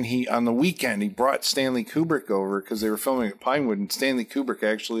 And on the weekend, he brought Stanley Kubrick over because they were filming at Pinewood. And Stanley Kubrick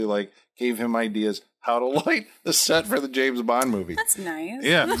actually gave him ideas how to light the set for the James Bond movie. That's nice.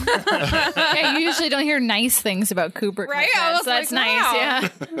 Yeah. Yeah, you usually don't hear nice things about Kubrick. Right? Like that, I was so that's like, nice.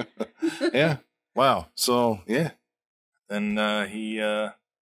 wow. Yeah. Yeah. Wow. So, yeah. Then he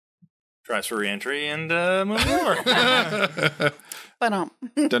tries for re-entry and moves over. But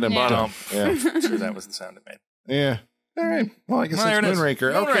Dun-dun-bum. Yeah. Sure, that was the sound it made. Yeah. All right. Well, I guess Well, it's there it is.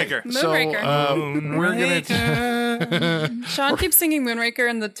 Moonraker. Moonraker. Okay. So Moonraker. we're gonna Sean keeps singing Moonraker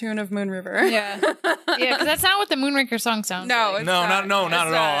in the tune of Moon River. Yeah, because that's not what the Moonraker song sounds No, like. it's No, not. not It's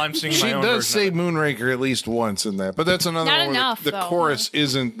at all. I'm singing She my own does version say of it. Moonraker at least once in that, but that's another Not one. where enough, the though. chorus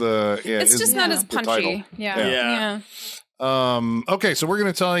isn't the. Yeah, It's just isn't not the as title. punchy. Yeah. Yeah. Okay, so we're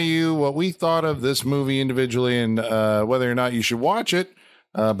going to tell you what we thought of this movie individually and whether or not you should watch it.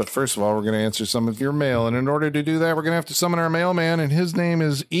 But first of all, we're going to answer some of your mail. And in order to do that, we're going to have to summon our mailman, and his name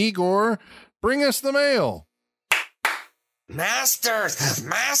is Igor. Bring us the mail. Masters,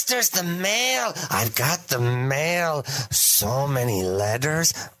 the mail. I've got the mail. So many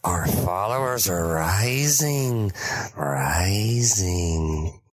letters. Our followers are rising.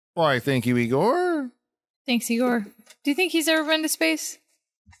 Why, thank you, Igor. Thanks, Igor. Do you think he's ever been to space?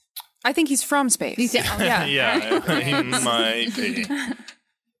 I think he's from space. Yeah. Yeah, he might be.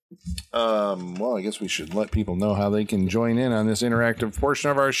 Well, I guess we should let people know how they can join in on this interactive portion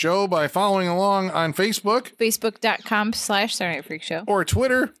of our show by following along on Facebook Facebook.com/Saturday Night Freak Show. or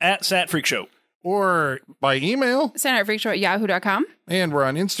Twitter At Sat Freak Show. or by email. Saturday Night Freak Show at yahoo.com. And we're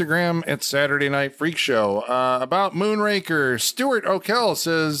on Instagram at Saturday Night Freak Show. About Moonraker, Stuart O'Kell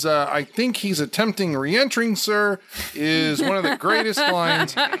says, I think he's attempting re-entering, sir, is one of the greatest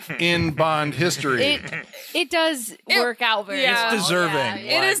lines in Bond history. It does work out very yeah. well. It's deserving.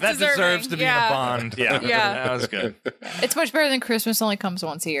 Yeah, It is That deserving. deserves to be Yeah. a Bond. Yeah. Yeah. That was good. It's much better than Christmas only comes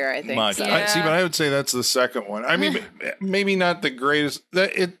once a year, I think. Much. So. Yeah. See, but I would say that's the second one. I mean, maybe not the greatest.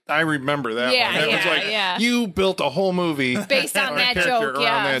 I remember that Yeah, one. That was yeah, like, yeah. you built a whole movie Based on or a that character joke, around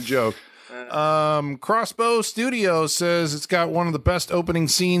yeah. that joke. Crossbow Studios says it's got one of the best opening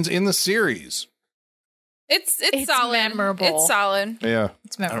scenes in the series. It's It's solid. memorable. It's solid. Yeah.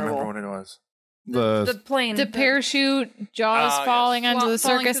 It's I don't remember memorable. what it was. The plane. The parachute, Jaws yes. falling onto the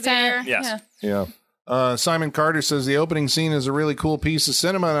falling circus through the air. tent. Yes. Yeah. Yeah. Simon Carter says the opening scene is a really cool piece of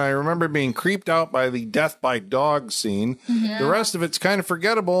cinema, and I remember being creeped out by the death by dog scene. The rest of it's kind of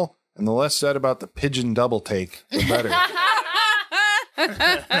forgettable, and the less said about the pigeon double take, the better.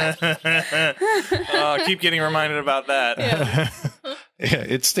 Keep getting reminded about that. Yeah,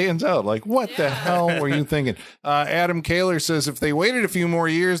 it stands out. Like, what the hell were you thinking? Adam Kaler says if they waited a few more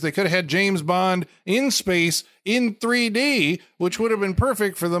years, they could have had James Bond in space in 3D, which would have been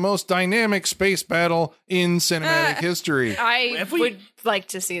perfect for the most dynamic space battle in cinematic history. I Have we- would like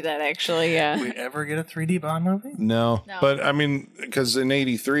to see that, actually, yeah. We ever get a 3D Bond movie? No, No. but I mean, because in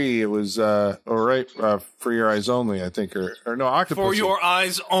 '83 it was For Your Eyes Only, I think, or no, Octopussy. For Your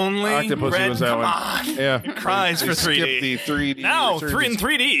Eyes Only. Octopussy Red, was that come one. on. Yeah, Cries They for skipped 3D. the 3D. Now, in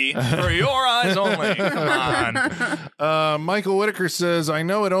 3D. For Your Eyes Only. Come on. Michael Whitaker says, I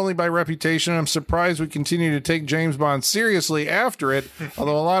know it only by reputation. I'm surprised we continue to take James Bond seriously after it,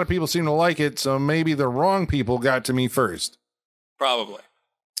 although a lot of people seem to like it, so maybe the wrong people got to me first. Probably.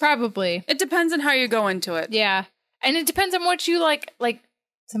 Probably. It depends on how you go into it. Yeah. And it depends on what you like. Like,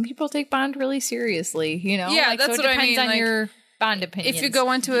 some people take Bond really seriously, you know? Yeah, Like, that's so it what I depends mean, on like, your Bond opinions. If you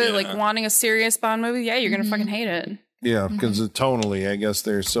go into it like wanting a serious Bond movie, yeah, you're gonna fucking hate it. Yeah, because tonally, I guess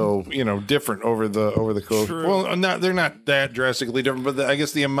they're so different over the course. True. Well, they're not that drastically different, but I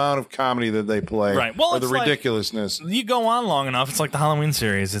guess the amount of comedy that they play, Right. Well, or the it's like- ridiculousness. You go on long enough, it's like the Halloween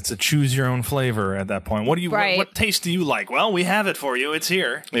series. It's a choose your own flavor at that point. What do you Right. what taste do you like? Well, we have it for you. It's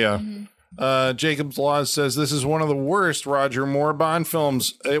here. Yeah. Jacob's Laws says this is one of the worst Roger Moore Bond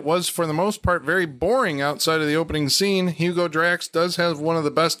films. It was, for the most part, very boring outside of the opening scene. Hugo Drax does have one of the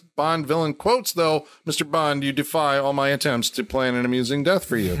best Bond villain quotes, though. Mr. Bond, you defy all my attempts to plan an amusing death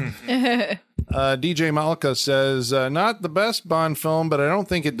for you. DJ Malika says, not the best Bond film, but I don't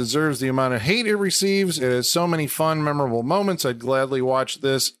think it deserves the amount of hate it receives. It has so many fun, memorable moments. I'd gladly watch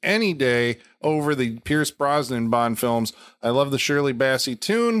this any day over the Pierce Brosnan Bond films. I love the Shirley Bassey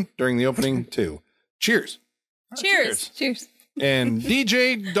tune during the opening, too. Cheers. Cheers. Cheers. And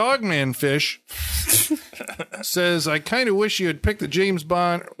DJ Dogman Fish says, I kind of wish you had picked James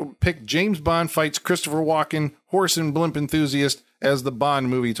Bond fights Christopher Walken, horse and blimp enthusiast, as the Bond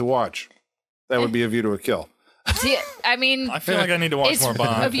movie to watch. That would be A View to a Kill. See, I mean, I feel like I need to watch more A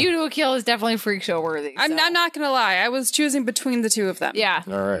Bond. View to a Kill is definitely freak show worthy. I'm not gonna lie. I was choosing between the two of them. Yeah.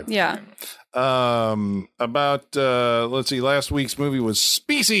 All right. Yeah. Let's see, last week's movie was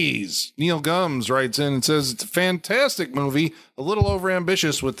Species. Neil Gums writes in and says it's a fantastic movie, a little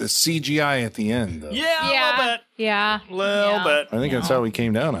overambitious with the CGI at the end, though. Yeah, a little bit. Yeah. Little Yeah. bit. I think that's how we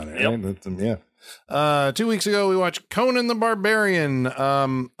came down on it, Yep. right? Yeah. 2 weeks ago, we watched Conan the Barbarian.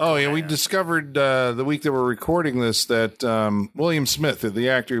 We discovered the week that we're recording this that William Smith, the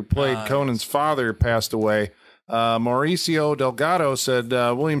actor who played Conan's father, passed away. Mauricio Delgado said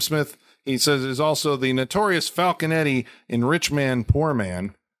William Smith, he says, is also the notorious Falconetti in Rich Man, Poor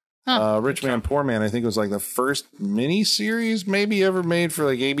Man. Rich Man, Poor Man. I think it was like the first mini series maybe ever made for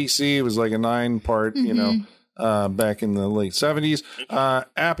like ABC. It was like a 9-part, back in the late 70s.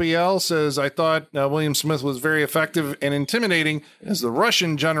 Appiel says, I thought William Smith was very effective and intimidating as the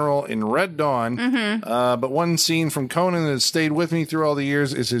Russian general in Red Dawn. But one scene from Conan that has stayed with me through all the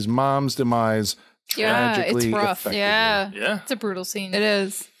years is his mom's demise. Yeah, Tragically it's rough. effectively. Yeah. It's a brutal scene. It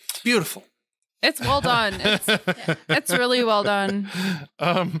is. It's beautiful. It's well done. It's really well done.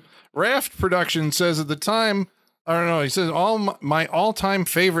 Raft Production says at the time, I don't know, he says, my all-time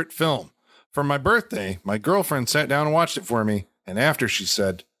favorite film. For my birthday, my girlfriend sat down and watched it for me. And after she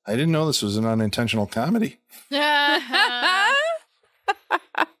said, I didn't know this was an unintentional comedy.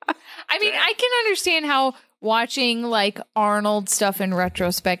 I mean, I can understand how watching like Arnold stuff in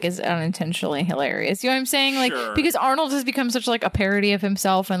retrospect is unintentionally hilarious. You know what I'm saying? Like, Sure. because Arnold has become such like a parody of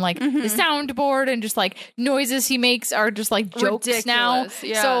himself, and like the soundboard and just like noises he makes are just like jokes now. Ridiculous,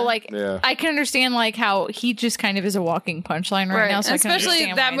 yeah. So like, Yeah. I can understand like how he just kind of is a walking punchline right now. So And I can especially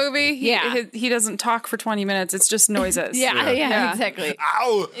understand that why. movie. He doesn't talk for 20 minutes. It's just noises. Yeah, Yeah. exactly.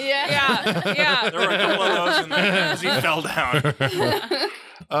 Ow! Yeah. There were a couple of those in there as he fell down.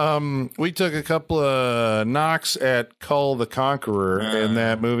 We took a couple of knocks at Cull the Conqueror in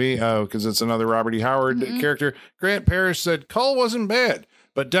that movie because it's another Robert E. Howard character. Grant Parrish said Cull wasn't bad,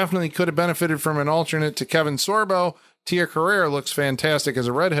 but definitely could have benefited from an alternate to Kevin Sorbo. Tia Carrere looks fantastic as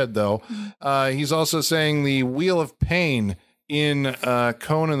a redhead, though. He's also saying the Wheel of Pain in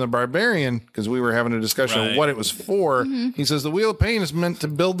Conan the Barbarian, because we were having a discussion of what it was for. He says the Wheel of Pain is meant to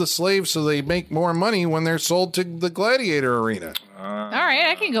build the slaves so they make more money when they're sold to the gladiator arena. All right,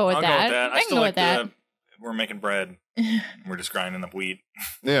 I can go with I'll that. go with that. I can still go like with that. we're making bread. We're just grinding up wheat.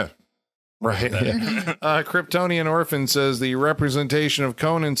 Yeah. Right. Kryptonian Orphan says the representation of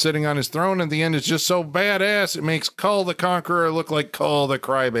Conan sitting on his throne at the end is just so badass it makes Cull the Conqueror look like Cull the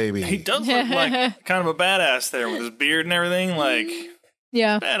Crybaby. He does look like kind of a badass there with his beard and everything. Like,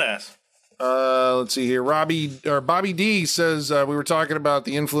 Yeah. badass. Let's see here. Bobby D says we were talking about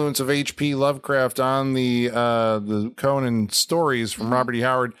the influence of H.P. Lovecraft on the Conan stories from Robert E.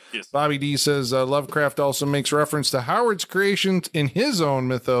 Howard. Yes. Bobby D says Lovecraft also makes reference to Howard's creations in his own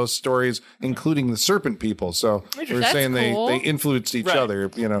mythos stories, including the Serpent People. So we were That's saying cool. they influenced each Right. other.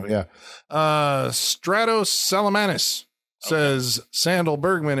 Yeah. Stratos Salamanis says Sandal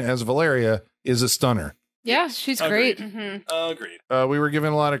Bergman as Valeria is a stunner. Yeah, she's great. Agreed. We were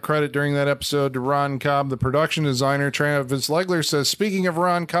giving a lot of credit during that episode to Ron Cobb, the production designer. Travis Legler says, speaking of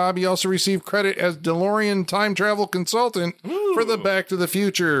Ron Cobb, he also received credit as DeLorean time travel consultant for the Back to the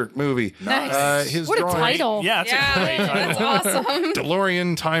Future movie. Nice. His What a drawing- title. Yeah, it's a great That's title. awesome.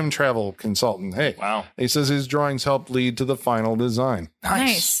 DeLorean time travel consultant. Hey. Wow. He says his drawings helped lead to the final design.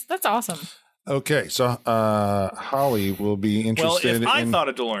 Nice. That's awesome. Okay, so Holly will be Well, interested if I in... thought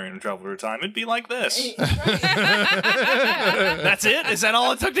a DeLorean would travel through time, it'd be like this. That's it? Is that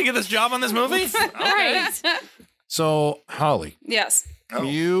all it took to get this job on this movie? Right. So, Holly, Yes.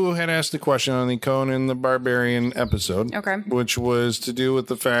 you had asked a question on the Conan the Barbarian episode. Okay. Which was to do with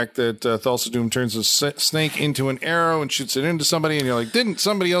the fact that Thulsa Doom turns a snake into an arrow and shoots it into somebody, and you're like, didn't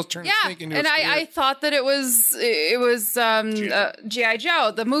somebody else turn a Yeah, snake into and a spear? I thought that it was G.I.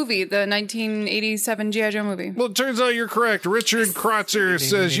 Joe, the movie, the 1987 G.I. Joe movie. Well, it turns out you're correct. Richard Krotzer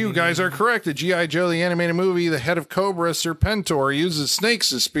says you guys are correct. The G.I. Joe, the animated movie, the head of Cobra, Serpentor, uses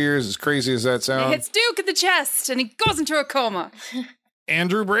snakes as spears, as crazy as that It sounds. hits Duke in the chest, and he goes into a coma.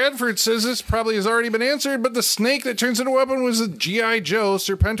 Andrew Bradford says this probably has already been answered, but the snake that turns into a weapon was a G.I. Joe.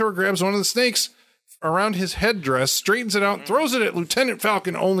 Serpentor grabs one of the snakes around his headdress, straightens it out, and throws it at Lieutenant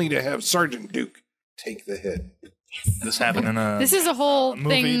Falcon, only to have Sergeant Duke take the hit. This happened in a... This is a whole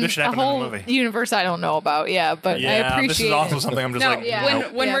movie. thing, This should a happen in the whole movie. universe I don't know about. Yeah, but I appreciate this is also it. something I'm just No, like... yeah.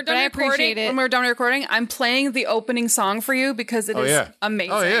 when Yeah, we're but I done appreciate recording, it. when we're done recording, I'm playing the opening song for you because it is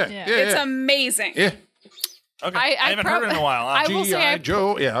amazing. Oh, yeah. Yeah. It's amazing. Yeah. Okay. I I haven't heard it in a while. I will say G.I. I-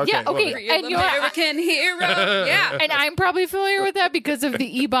 Joe. Yeah, okay. Yeah, okay. love it. You're the And you're- American hero. Yeah. And I'm probably familiar with that because of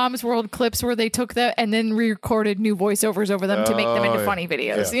the E-Bombs World clips where they took that and then re-recorded new voiceovers over them to make them into yeah. funny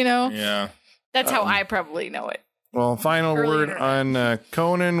videos, Yeah. you know? Yeah. That's how I probably know it. Well, final Early word internet. on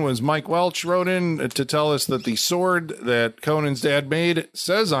Conan was Mike Welch wrote in to tell us that the sword that Conan's dad made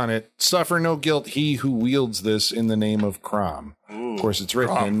says on it, suffer no guilt he who wields this in the name of Crom. Of course, it's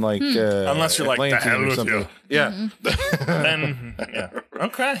written in like Unless you're like, the Atlantean hell or with something. you. Yeah. Then, yeah.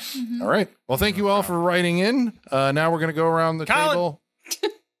 Okay. All right. Well, thank you all for writing in. Now we're going to go around the Colin. table.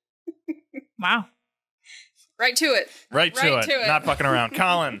 Wow. Right to it. Right to Right it. to it. Not fucking around.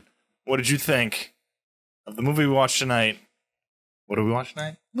 Colin, what did you think of the movie we watched tonight? What do we watch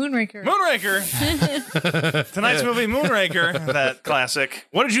tonight? Moonraker. Moonraker. Tonight's movie, Moonraker, that classic.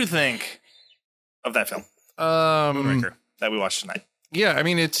 What did you think of that film, Moonraker, that we watched tonight? Yeah, I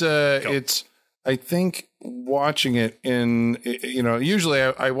mean, it's I think watching it usually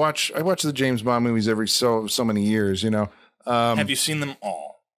I watch the James Bond movies every so many years, Have you seen them all?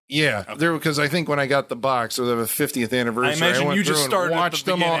 Yeah, okay. Because I think when I got the box, it was the 50th anniversary. I imagine went you just started watched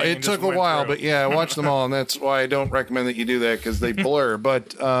them all. It took a while, but yeah, I watched them all, and that's why I don't recommend that you do that because they blur.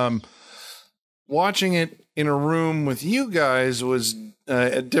 But watching it in a room with you guys was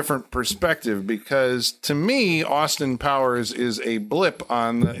a different perspective because to me, Austin Powers is a blip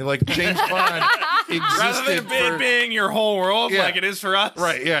on like James Bond existed rather than it being your whole world like it is for us.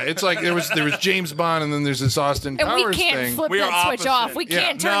 Right? Yeah, it's like there was James Bond and then there's this Austin Powers and we can't thing. flip that switch off. We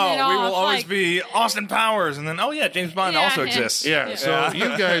can't turn it off. We will always be Austin Powers, and then James Bond also exists. Yeah, so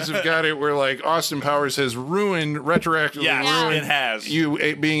you guys have got it where like Austin Powers has retroactively ruined it has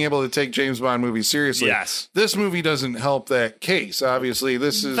you being able to take James Bond movies seriously. Yes, this movie doesn't help that case. Obviously,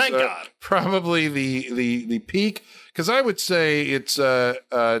 this is probably the peak because I would say it's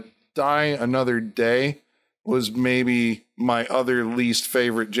Die Another Day was maybe my other least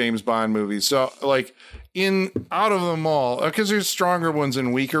favorite James Bond movie. So like out of them all, because there's stronger ones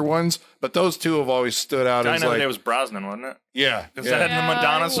and weaker ones, but those two have always stood out as like. It was Brosnan, wasn't it? Yeah. Because that had the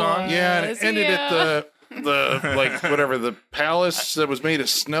Madonna song. Yeah, and it ended at the like whatever the palace that was made of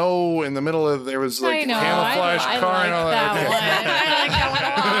snow in the middle of there was like a camouflage car and all that.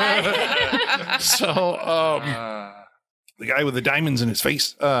 I like that one. So the guy with the diamonds in his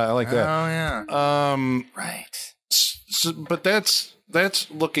face. I like that. Oh yeah. Right. So, but that's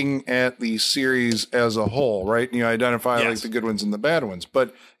looking at the series as a whole, right? You identify like the good ones and the bad ones.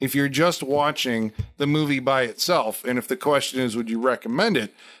 But if you're just watching the movie by itself, and if the question is, would you recommend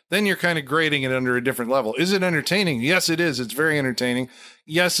it? Then you're kind of grading it under a different level. Is it entertaining? Yes, it is. It's very entertaining.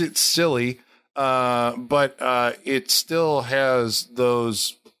 Yes, it's silly, but it still has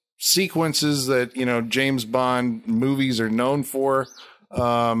those sequences that James Bond movies are known for.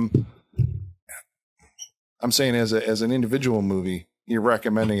 I'm saying as an individual movie, you're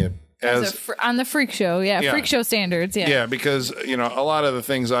recommending it on the Freak Show, Freak Show standards, yeah, because a lot of the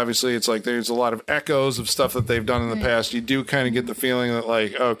things, obviously, it's like there's a lot of echoes of stuff that they've done in the past. You do kind of get the feeling that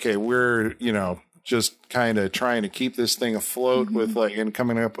like, okay, we're just kind of trying to keep this thing afloat with like and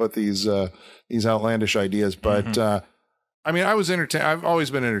coming up with these outlandish ideas, but. I mean, I was entertained. I've always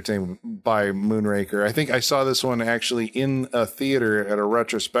been entertained by Moonraker. I think I saw this one actually in a theater at a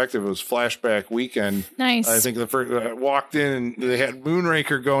retrospective. It was Flashback Weekend. Nice. I think the first I walked in and they had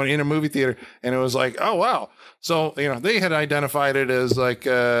Moonraker going in a movie theater, and it was like, oh wow. So they had identified it as like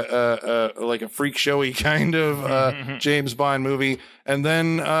a freak showy kind of James Bond movie, and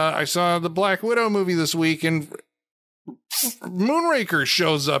then I saw the Black Widow movie this week and. Moonraker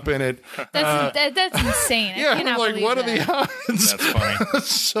shows up in it. That's insane. Yeah, I'm like, what are the odds? That's funny.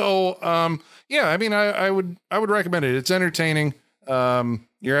 So, I mean, I would recommend it. It's entertaining.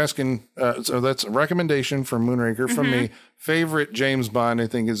 You're asking, so that's a recommendation from Moonraker from me. Favorite James Bond, I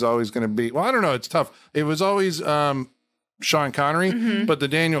think, is always going to be. Well, I don't know. It's tough. It was always Sean Connery, but the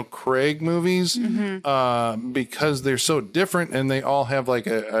Daniel Craig movies, because they're so different and they all have like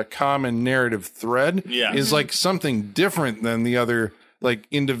a common narrative thread, is like something different than the other like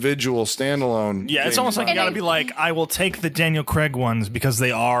individual standalone. Yeah, it's almost like you got to be like, I will take the Daniel Craig ones because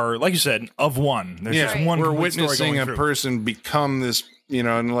they are, like you said, of one. There's just one. We're witnessing a person become this.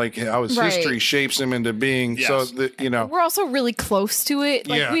 And like how his history shapes him into being. Yes. So that, we're also really close to it.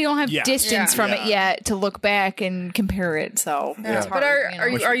 Like we don't have distance from it yet to look back and compare it. So it's hard,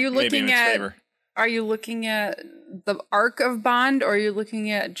 but are you looking at the arc of Bond, or are you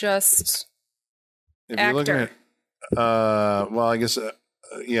looking at just actor? Well, I guess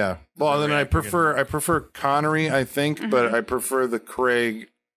Well, then I prefer Connery, I think, but I prefer the Craig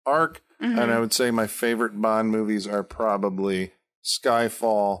arc, and I would say my favorite Bond movies are probably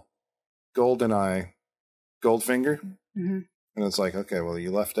Skyfall, GoldenEye, Goldfinger. And it's like, okay, well, you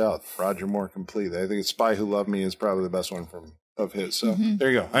left out Roger Moore completely. I think Spy Who Loved Me is probably the best one of his. So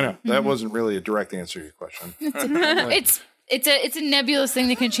there you go. I know that wasn't really a direct answer to your question. It's a nebulous thing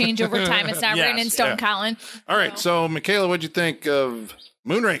that can change over time. It's not written in stone, Colin. All right, so Michaela, what'd you think of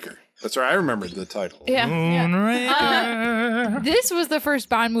Moonraker? That's right, I remembered the title. Yeah. Moonraker. This was the first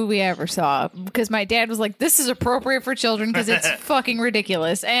Bond movie I ever saw because my dad was like, this is appropriate for children because it's fucking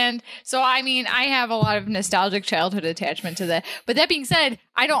ridiculous. And so, I mean, I have a lot of nostalgic childhood attachment to that. But that being said,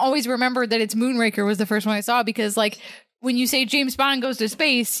 I don't always remember that it's Moonraker was the first one I saw because, like, when you say James Bond goes to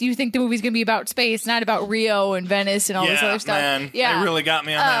space, you think the movie's going to be about space, not about Rio and Venice and all this other stuff. Man, it really got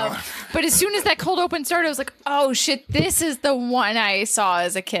me on that one. But as soon as that cold open started, I was like, oh shit, this is the one I saw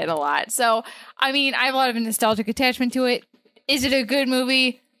as a kid a lot. So, I mean, I have a lot of a nostalgic attachment to it. Is it a good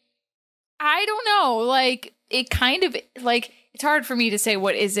movie? I don't know. Like, it kind of, like, it's hard for me to say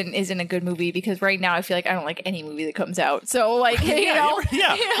what isn't a good movie because right now I feel like I don't like any movie that comes out. So, like, you know.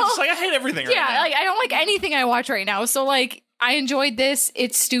 It's like I hate everything right now. Like, I don't like anything I watch right now. So, like, I enjoyed this.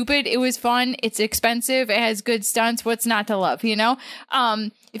 It's stupid. It was fun. It's expensive. It has good stunts. What's not to love, you know?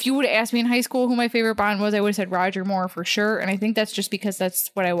 If you would have asked me in high school who my favorite Bond was, I would have said Roger Moore for sure. And I think that's just because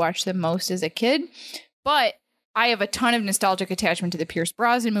that's what I watched the most as a kid. But I have a ton of nostalgic attachment to the Pierce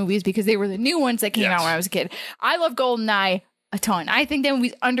Brosnan movies because they were the new ones that came out when I was a kid. I love GoldenEye a ton. I think that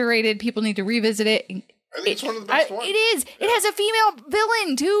movie's underrated. People need to revisit it. I think it's one of the best ones. It is. Yeah. It has a female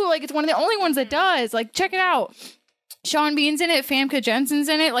villain too. Like, it's one of the only ones that does. Like, check it out. Sean Bean's in it. Famke Jensen's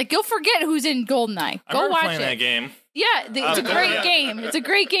in it. Like, you'll forget who's in GoldenEye. Go watch playing it. That game. Yeah, it's a great game. It's a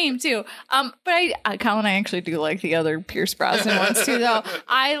great game too. But Colin, I actually do like the other Pierce Brosnan ones too, though.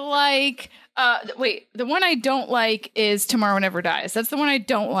 I like. The one I don't like is Tomorrow Never Dies. That's the one I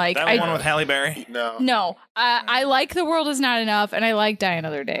don't like. That one with Halle Berry? No. I like The World Is Not Enough, and I like Die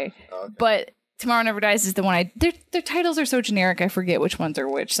Another Day. Okay. But Tomorrow Never Dies is the one their titles are so generic, I forget which ones are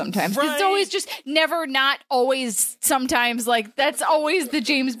which sometimes. Right. It's always just never, not always, sometimes. Like, that's always the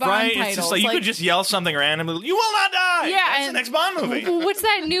James Bond titles. It's just like, you could just yell something randomly, you will not die! Yeah. That's the next Bond movie. What's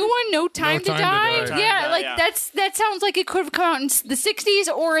that new one? No Time to Die? Yeah, that sounds like it could have come out in the 60s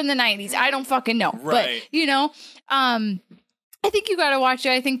or in the 90s. I don't fucking know. Right. But, you know, I think you gotta watch it.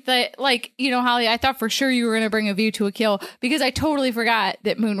 I think that, like, you know, Holly, I thought for sure you were gonna bring A View to a Kill because I totally forgot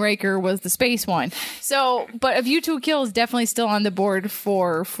that Moonraker was the space one. So, but A View to a Kill is definitely still on the board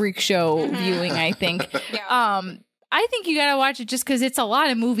for freak show viewing, I think. I think you gotta watch it just because it's a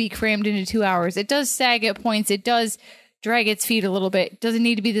lot of movie crammed into 2 hours. It does sag at points. It does drag its feet a little bit. Does it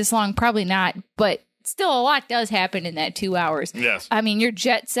need to be this long? Probably not, but still a lot does happen in that 2 hours. Yes. I mean, you're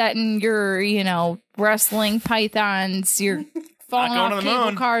jet setting, you're, you know, wrestling pythons, you're falling off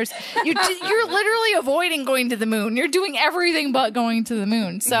cable cars. You're literally avoiding going to the moon. You're doing everything but going to the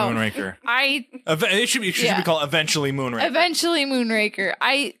moon. So Moonraker. It should be called Eventually Moonraker. Eventually Moonraker.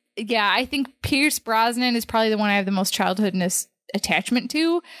 I think Pierce Brosnan is probably the one I have the most childhoodness attachment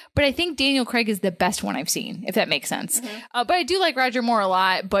to, but I think Daniel Craig is the best one I've seen, if that makes sense. But I do like Roger Moore a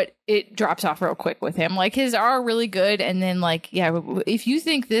lot, but it drops off real quick with him. Like, his are really good, and then, like, if you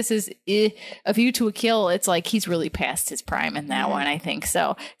think this is A View to a Kill, it's like he's really past his prime in that one, I think.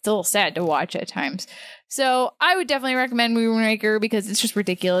 So it's a little sad to watch at times. So I would definitely recommend Moonraker because it's just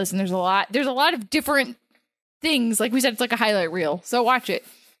ridiculous, and there's a lot of different things. Like we said, it's like a highlight reel. So watch it.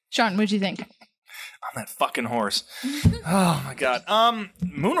 Sean, what'd you think? On that fucking horse. Oh my god.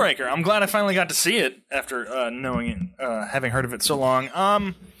 Moonraker. I'm glad I finally got to see it after knowing it, having heard of it so long.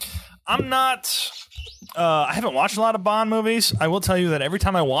 I'm not. I haven't watched a lot of Bond movies. I will tell you that every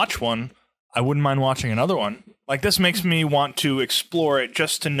time I watch one, I wouldn't mind watching another one. Like, this makes me want to explore it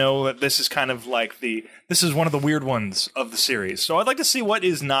just to know that this is kind of like this is one of the weird ones of the series. So I'd like to see what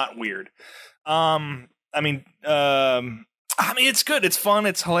is not weird. I mean, it's good. It's fun.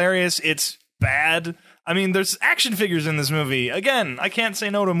 It's hilarious. It's bad. I mean, there's action figures in this movie. Again, I can't say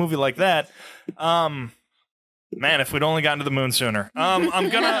no to a movie like that. Man, if we'd only gotten to the moon sooner. I'm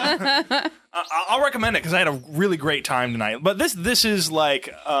gonna. I'll recommend it because I had a really great time tonight. But this is like,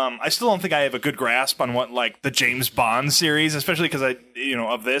 I still don't think I have a good grasp on what, like, the James Bond series, especially because of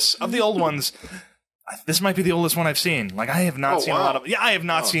the old ones. This might be the oldest one I've seen. Like, I have not seen a lot of. Yeah, I have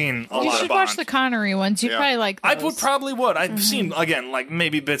not seen a lot of Bond. You should watch the Connery ones. You'd probably like those. I would. I've seen, again, like,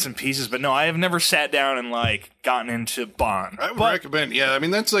 maybe bits and pieces, but no, I have never sat down and, like, gotten into Bond. I would recommend. Yeah, I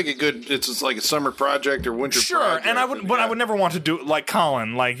mean, that's like it's just like a summer project or winter project. Sure, and I would never want to do it like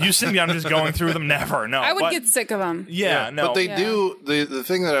Colin. Like, you sitting down and just going through them. Never. No, I would get sick of them. Yeah, no. But they do the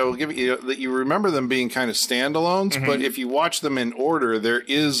thing that I will give you, that you remember them being kind of standalones, but if you watch them in order, there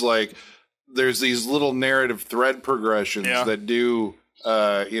is like. There's these little narrative thread progressions that do,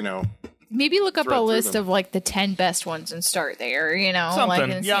 maybe look up a list of like the 10 best ones and start there, Something.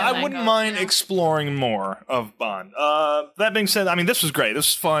 Like, I wouldn't mind exploring more of Bond. That being said, I mean, this was great. This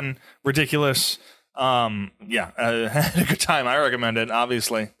was fun, ridiculous. I had a good time. I recommend it,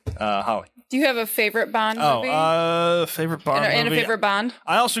 obviously. Holly. Do you have a favorite Bond movie? Favorite Bond and movie. a favorite Bond?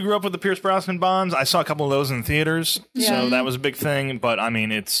 I also grew up with the Pierce Brosnan Bonds. I saw a couple of those in theaters, so that was a big thing. But I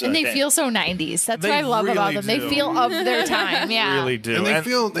mean, it's And they feel so 90s. That's They what I love about really them. They do. feel of their time. Yeah. really do.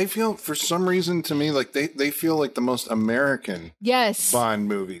 And they feel for some reason to me like they feel like the most American Yes. Bond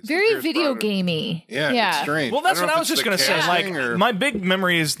movies. Very Pierce video Brosnan. gamey. Yeah, it's strange. Well, that's I don't what know I if was it's just going to the say. Like, casting or- my big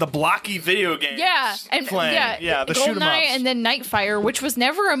memory is the blocky video games. Yeah. And playing. yeah, the shoot 'em GoldenEye ups. and then Nightfire, which was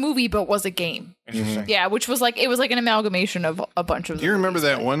never a movie but was a game. Interesting. Yeah, which was like it was like an amalgamation of a bunch of Do you remember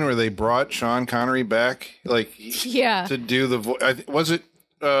that one where they brought Sean Connery back, like Yeah. to do the voice? Was it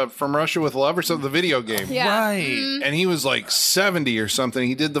From Russia with Love or something? The video game, Yeah. Right. And he was like 70 or something.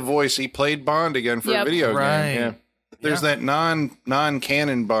 He did the voice. He played Bond again for a Yep. video Right. game. Yeah. There's that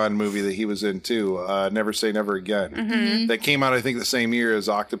non-canon Bond movie that he was in too, Never Say Never Again. That came out, I think, the same year as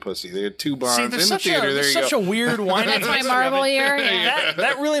Octopussy. They had two Bonds See, in there's the such theater. a, There you such go. a weird whining. That's my Marvel year. Yeah.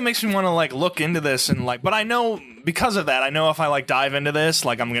 That really makes me want to like look into this and like, but I know because of that, I know if I like dive into this,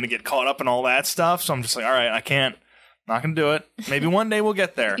 like I'm gonna get caught up in all that stuff. So I'm just like, all right, I can't, not gonna do it. Maybe one day we'll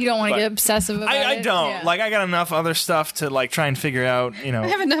get there. You don't want But to get obsessive about it. I don't Yeah. like. I got enough other stuff to like try and figure out. You know, I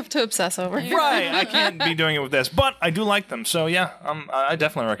have enough to obsess over. right? I can't be doing it with this, but I do like them. So yeah, I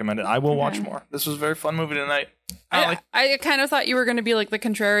definitely recommend it. I will watch more. This was a very fun movie tonight. I kind of thought you were going to be like the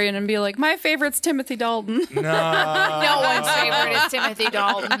contrarian and be like, my favorite's Timothy Dalton. No, No one's favorite is Timothy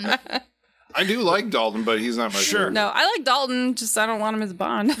Dalton. I do like Dalton, but he's not my Sure. favorite. No, I like Dalton, just I don't want him as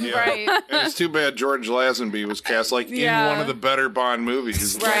Bond. Yeah. Right. And it's too bad George Lazenby was cast like in Yeah. one of the better Bond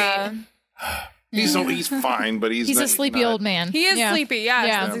movies. Right. He's fine, but he's He's not, a sleepy not- old man. He is Yeah. sleepy, yes,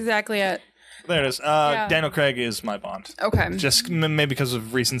 Yeah. that's exactly it. there it is. Daniel Craig is my Bond. Okay. Just maybe because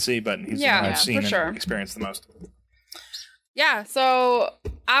of recency, but he's the Yeah, one yeah, I've seen for and sure. experienced the most. Yeah, so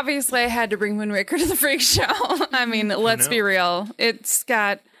obviously I had to bring Moonraker to the Freak Show. I mean, let's be real. It's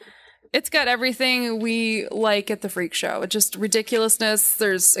got everything we like at the Freak Show. It's just ridiculousness.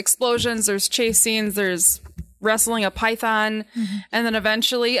 There's explosions, there's chase scenes, there's wrestling a python, and then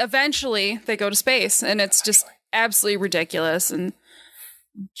eventually they go to space, and it's just absolutely ridiculous. And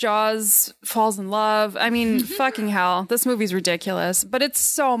Jaws falls in love. I mean, fucking hell. This movie's ridiculous, but it's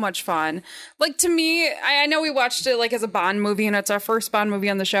so much fun. Like, to me, I know we watched it like as a Bond movie and it's our first Bond movie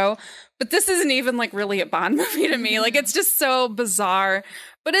on the show, but this isn't even like really a Bond movie to me. Like, it's just so bizarre,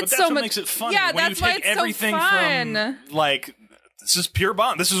 but it's But that's so what much. makes it funny. Yeah, when that's you why take it's everything so fun. from like this is pure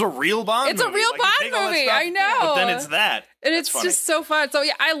Bond. This is a real Bond. It's a movie. real Like, you Bond take all that movie, stuff, I know. But then it's that, And That's it's funny. just so fun. So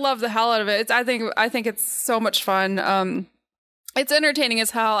yeah, I love the hell out of it. I think it's so much fun. It's entertaining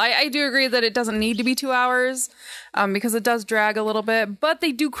as hell. I do agree that it doesn't need to be 2 hours, because it does drag a little bit, but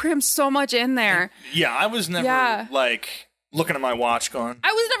they do cram so much in there. Yeah, I was never like looking at my watch going.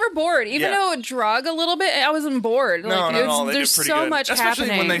 I was never bored, even Yeah. though it drug a little bit. I wasn't bored. No, Like, no, they there's did pretty so good. much Especially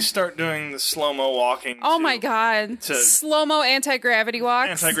happening. when they start doing the slow-mo walking. Oh too. my god, to- slow-mo anti-gravity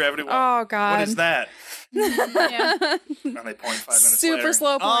walks. Anti-gravity walk. Oh god, What is that? Yeah. And they point 5 minutes super later.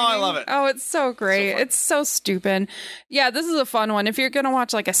 slow pointing. Oh, I love it. Oh, it's so great. It's so stupid. Yeah, this is a fun one. If you're gonna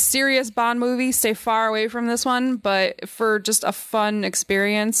watch like a serious Bond movie, stay far away from this one. But for just a fun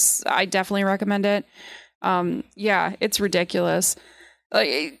experience, I definitely recommend it. Yeah, it's ridiculous.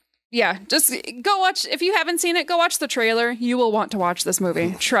 Yeah, just go watch. If you haven't seen it, go watch the trailer. You will want to watch this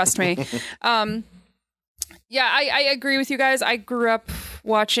movie. Trust me. Yeah, I agree with you guys. I grew up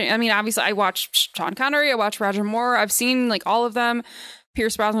watching, I mean, obviously I watched Sean Connery, I watched Roger Moore. I've seen like all of them.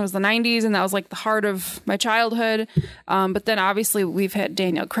 Pierce Brosnan was the 90s, and that was like the heart of my childhood. But then obviously we've had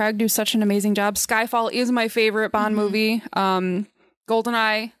Daniel Craig do such an amazing job. Skyfall is my favorite Bond movie.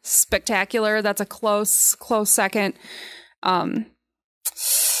 GoldenEye, spectacular. That's a close second.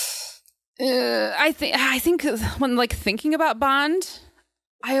 I think when like thinking about Bond,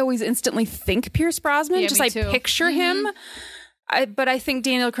 I always instantly think Pierce Brosnan. Yeah, just me I too. picture him. But I think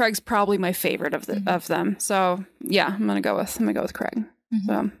Daniel Craig's probably my favorite of them. So yeah, I'm gonna go with Craig.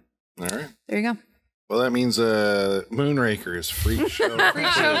 So All right. there you go. Well, that means Moonraker is Freak Show.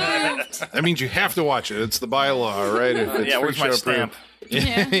 That means you have to watch it. It's the bylaw, right? If it's Yeah, Freak where's my Show stamp?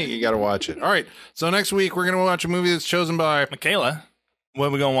 approved, you got to watch it. All right. So next week we're going to watch a movie that's chosen by. Michaela, what are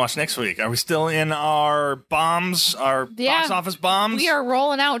we going to watch next week? Are we still in our bombs, our Yeah. box office bombs? We are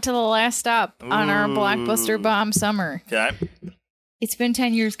rolling out to the last stop on our blockbuster bomb summer. Okay. It's been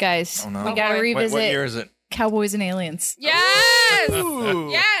 10 years, guys. Oh, no. We gotta boy. Wait, revisit what year is it? Cowboys and Aliens. Yes. Ooh.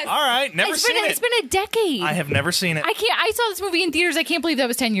 Yes! All right. Never It's seen been, it. it's been a decade. I have never seen it. I saw this movie in theaters. I can't believe that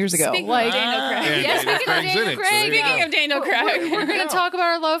was 10 years ago. Speaking like, of Daniel Craig. yeah, Daniel speaking of Craig's in Daniel it, so Craig. there you Speaking go. of Daniel Craig. We're going to talk about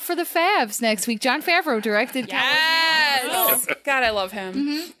our love for the Favs next week. John Favreau directed Cowboys and Aliens. Yes. God, I love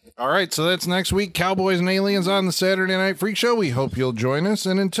him. All right, so that's next week, Cowboys and Aliens on the Saturday Night Freak Show. We hope you'll join us.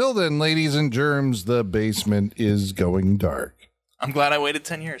 And until then, ladies and germs, the basement is going dark. I'm glad I waited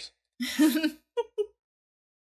 10 years.